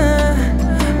qani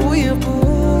uyqu.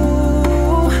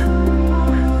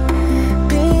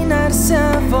 Qiynar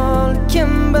savol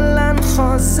kim bilan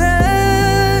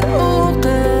hozir u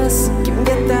qiz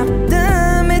kimga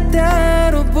taqdim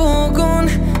etar u bugun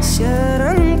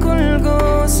shirin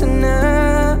kulgusini.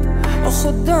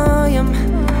 Xudoyim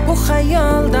bu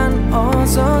xayoldan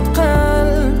ozod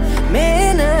qil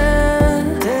meni.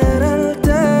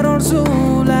 Tiriltir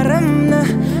orzularimni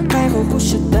qayg'u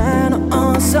qushidan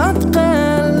ozod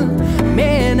qil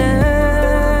meni.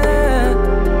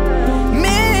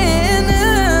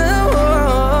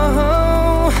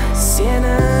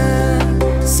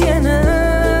 Seni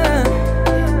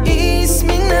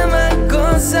isming nima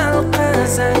go'zal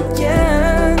qiz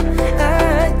aytgan.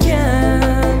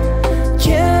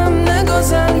 Kimni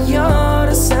go'zal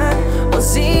yorasan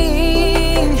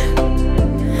o'zing.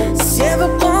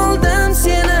 Sevib qoldim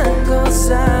seni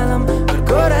go'zalim bir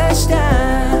ko'rishda.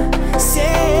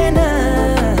 Seni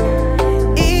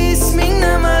isming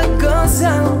nima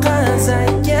go'zal qiz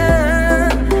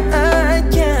aytgan.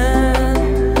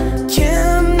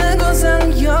 Kimni go'zal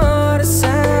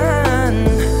yorasan.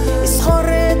 Izhor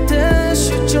etish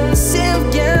uchun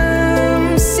sevgim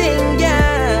senga.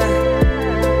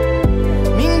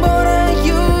 Ming bora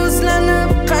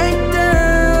yuzlanib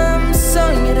qaytdim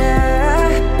so'ngra.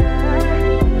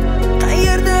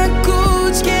 Qayerda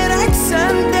kuch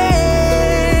keraksan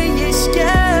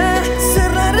deyishga,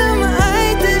 sirlarim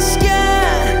aytishga.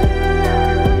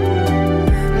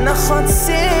 Nahot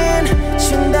sen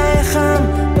shunday ham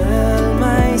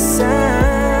bilmaysan.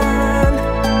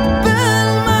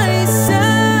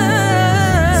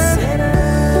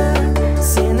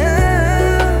 Seni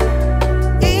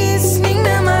isming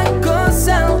nima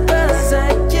go'zal qiz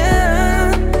aytgan.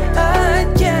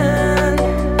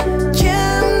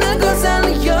 Kimni go'zal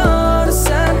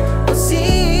yorasan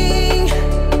o'zing.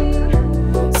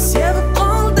 Sevib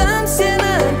qoldim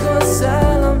seni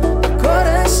go'zalim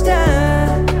ko'rishda.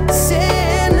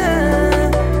 Seni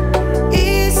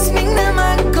isming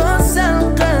nima go'zal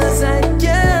qiz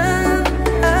aytgan.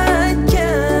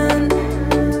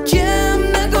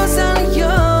 Kimni go'zal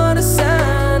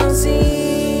yorasan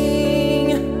o'zing.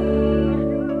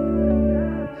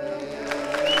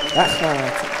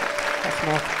 Rahmat.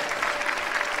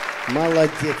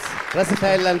 Молодец. Rosa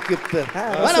tayyorlanib ketdi.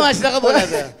 Mana mana shunaqa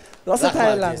bo'ladi. Rosa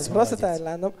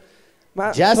tayyorlandim. Men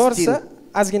Justin. to'g'risi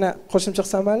ozgina qo'shimcha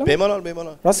qilsam maylimi? Bemalol.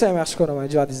 Rosa ham yaxshi ko'raman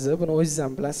ijodingizni. Buni o'zingiz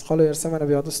ham bilasiz. Qolaversa mana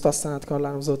bu yerda ustoz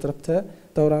san'atkorlarimiz o'tiribdi.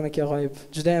 Davron aka g'oyib.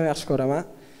 Juda ham yaxshi ko'raman.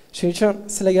 Shuning uchun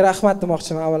sizlarga rahmat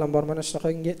demoqchiman avvalambor mana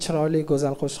shunaqangi chiroyli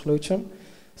go'zal qo'shiqlar uchun.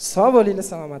 Sog' bo'linglar,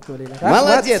 salomat bo'linglar.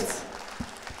 Молодец.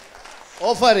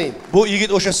 Ofarin. Bu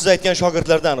yigit o'sha siz aytgan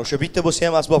shogirdlardan, o'sha bitta bo'lsa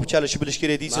ham asbob chalishni bilish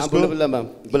kerak deysiz. Men buni bilaman.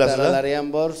 Bilasizlar? Gitaralari ham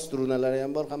bor, strunalari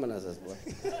ham bor, hamma narsasi bor.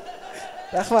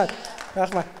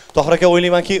 Rahmat. Tohir aka,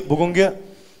 o'ylaymanki,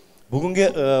 bugungi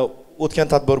o'tgan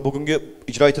tadbir, bugungi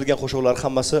ijro etilgan qo'shiqlar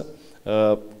hammasi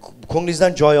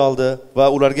ko'nglingizdan joy oldi va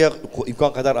ularga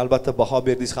imkon qadar albatta baho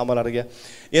berdingiz hammalariga.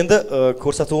 Endi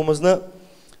ko'rsatuvimizni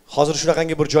hozir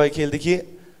shunaqangi bir joyga keldiki,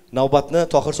 navbatni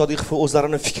Tohir Sodiqov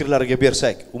o'zlarini fikrlariga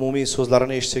bersak, umumiy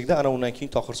so'zlarini eshitsakda, ana undan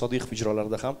keyin Tohir Sodiqov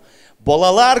ijrolarida ham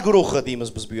bolalar guruhi deymiz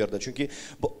biz bu yerda. Chunki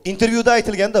intervyuda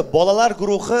aytilganda bolalar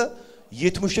guruhi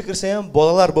 70 ga kirsa ham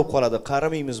bolalar bo'lib qoladi.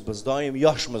 Qaramaymiz biz, doim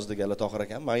yoshmiz deganlar Tohir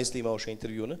akam. Men eslayman o'sha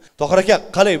intervyuni. Tohir aka,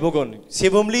 qalay bugun?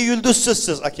 Sevimli yulduzsiz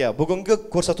siz aka. Bugungi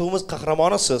ko'rsatuvimiz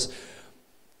qahramonisiz.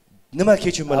 Nima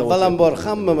kechim bilan? Avvalambor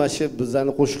hamma mana shu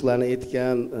bizlarni qo'shiqlarni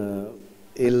aytgan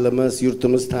elimiz,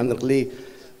 yurtimiz taniqli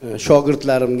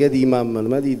shogirdlarimga deymanmi,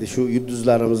 nima deydi, shu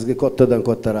yulduzlarimizga kattadan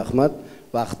katta rahmat.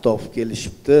 Vaqt topib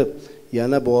kelishibdi.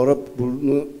 Yana borib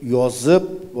buni yozib,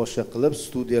 boshqa qilib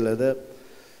studiyalarda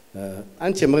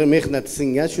ancha mehnat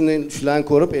singan, shularni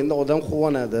ko'rib endi odam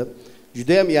quvonadi.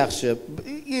 Juda ham yaxshi.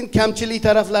 Endi kamchilik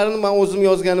taraflarini men o'zim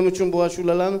yozganim uchun bu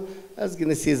ashulalarni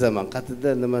ozgina sezaman. Qatida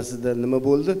nimasida nima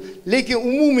bo'ldi, lekin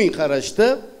umumiy qarashda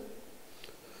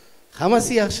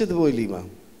hammasi yaxshi deb o'ylayman.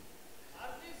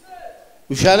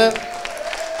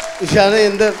 O'shani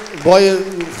endi boy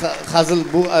hazil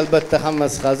bu, albatta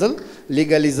hammasi hazil.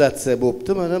 Legalizatsiya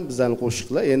bo'pti, mana bizning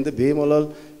qo'shiqlar endi bemalol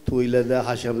to'ylarda,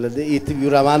 hashamlarda aytib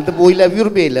yuraman deb o'ylab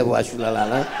yurmaylar bu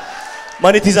ashulalarni.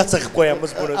 Monetizatsiya qilib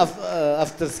qo'yamiz buni.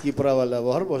 Avtorskiy pravalar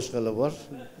bor, boshqalar bor.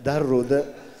 Darro'da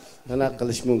nima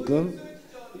qilish mumkin?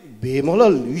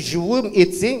 Bemalol yuvib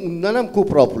etsang, undan ham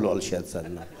ko'proq pul olishadi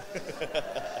sendan.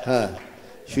 Ha.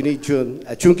 Shuning uchun,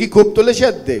 chunki ko'p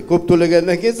to'lashadi. Ko'p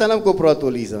to'lagandan keyin sen ham ko'proq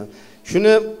to'laysan.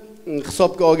 Shuni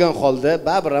hisobga olgan holda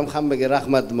baribir ham hammaga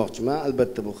rahmat demoqchiman.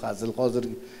 Albatta bu hazil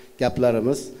hozirgi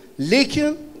gaplarimiz.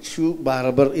 Lekin shu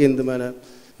baribir endi mana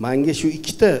menga shu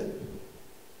ikkita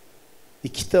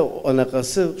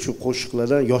anaqasi shu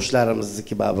qo'shiqlardan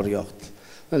yoshlarimizniki baribir yoqdi.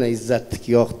 Mana Izzatniki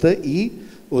yoqdi,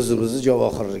 o'zimizni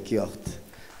Javohirniki yoqdi.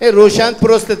 Ro'shan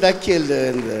просто tak keldi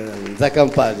endi za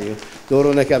kompaniya.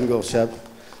 Do'ron akamga o'xshab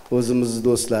o'zimizning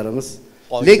do'stlarimiz.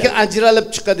 Lekin ajralib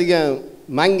chiqadigan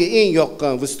menga eng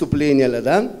yoqqan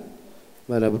vыступлениyalardan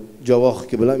mana bu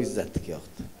Javohirniki bilan Izzatniki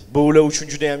yoqdi. Bu ular uchun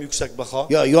juda ham yuksak baho.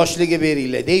 Yo, yoshligiga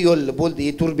beringlar. Yo'lni bo'ldi,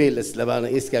 turmaylar sizlar meni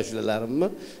eski ashulalarimni.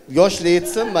 Yoshli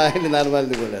etsin, mayli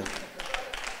normalni bo'ladi.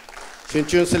 Shuning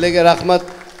uchun sizlarga rahmat.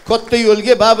 Katta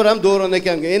yo'lga baribir ham Do'ron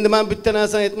akamga. Endi men bitta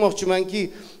narsani aytmoqchimanki,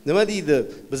 nima deydi?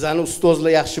 Bizlarning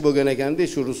ustozlar yaxshi bo'lgan ekanda,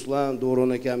 shu Ruslan,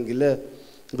 Do'ron akamgilar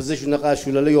bizni shunaqa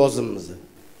ashulalar yozimiz.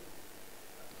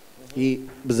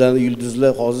 Bizlarning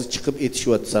yulduzlar hozir chiqib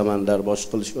etishyapti, Samandar bosh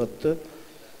qilishyapti.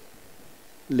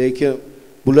 Lekin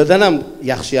bulardan ham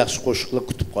yaxshi qo'shiqlar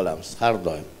kutib qolamiz har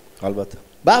doim. Albatta.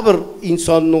 Baribir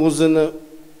insonning o'zini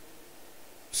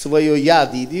svoyo ya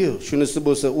deydi-yu, shunisi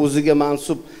bo'lsa, o'ziga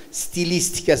mansub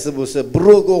stilistikasi bo'lsa,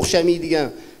 birovga o'xshamaydigan,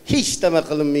 hech nima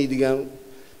qilinmaydigan,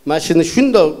 mana shuni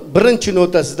shundoq birinchi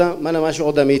notasidan mana shu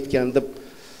odam aytgan deb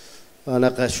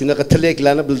shunaqa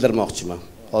tilaklarni bildirmoqchiman.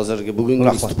 Hozirgi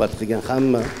bugungi suhbat qilgan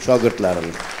hamma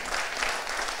shogirdlarimga.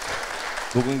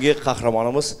 Bugungi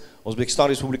qahramonimiz O'zbekiston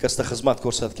Respublikasida xizmat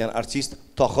ko'rsatgan artist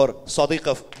Tohir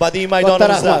Sodiqov badiiy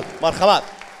maydonimizda. Marhamat.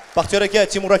 Baxtiyor aka,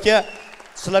 Timur aka,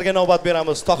 sizlarga navbat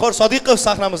beramiz. Tohir Sodiqov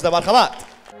sahnamizda, marhamat.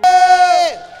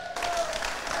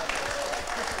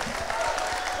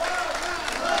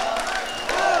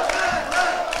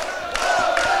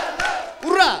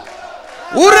 Ura!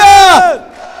 Ura!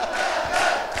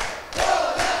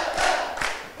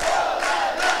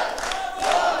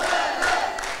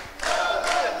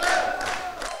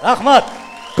 Rahmat.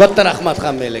 Katta rahmat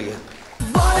hammalarga.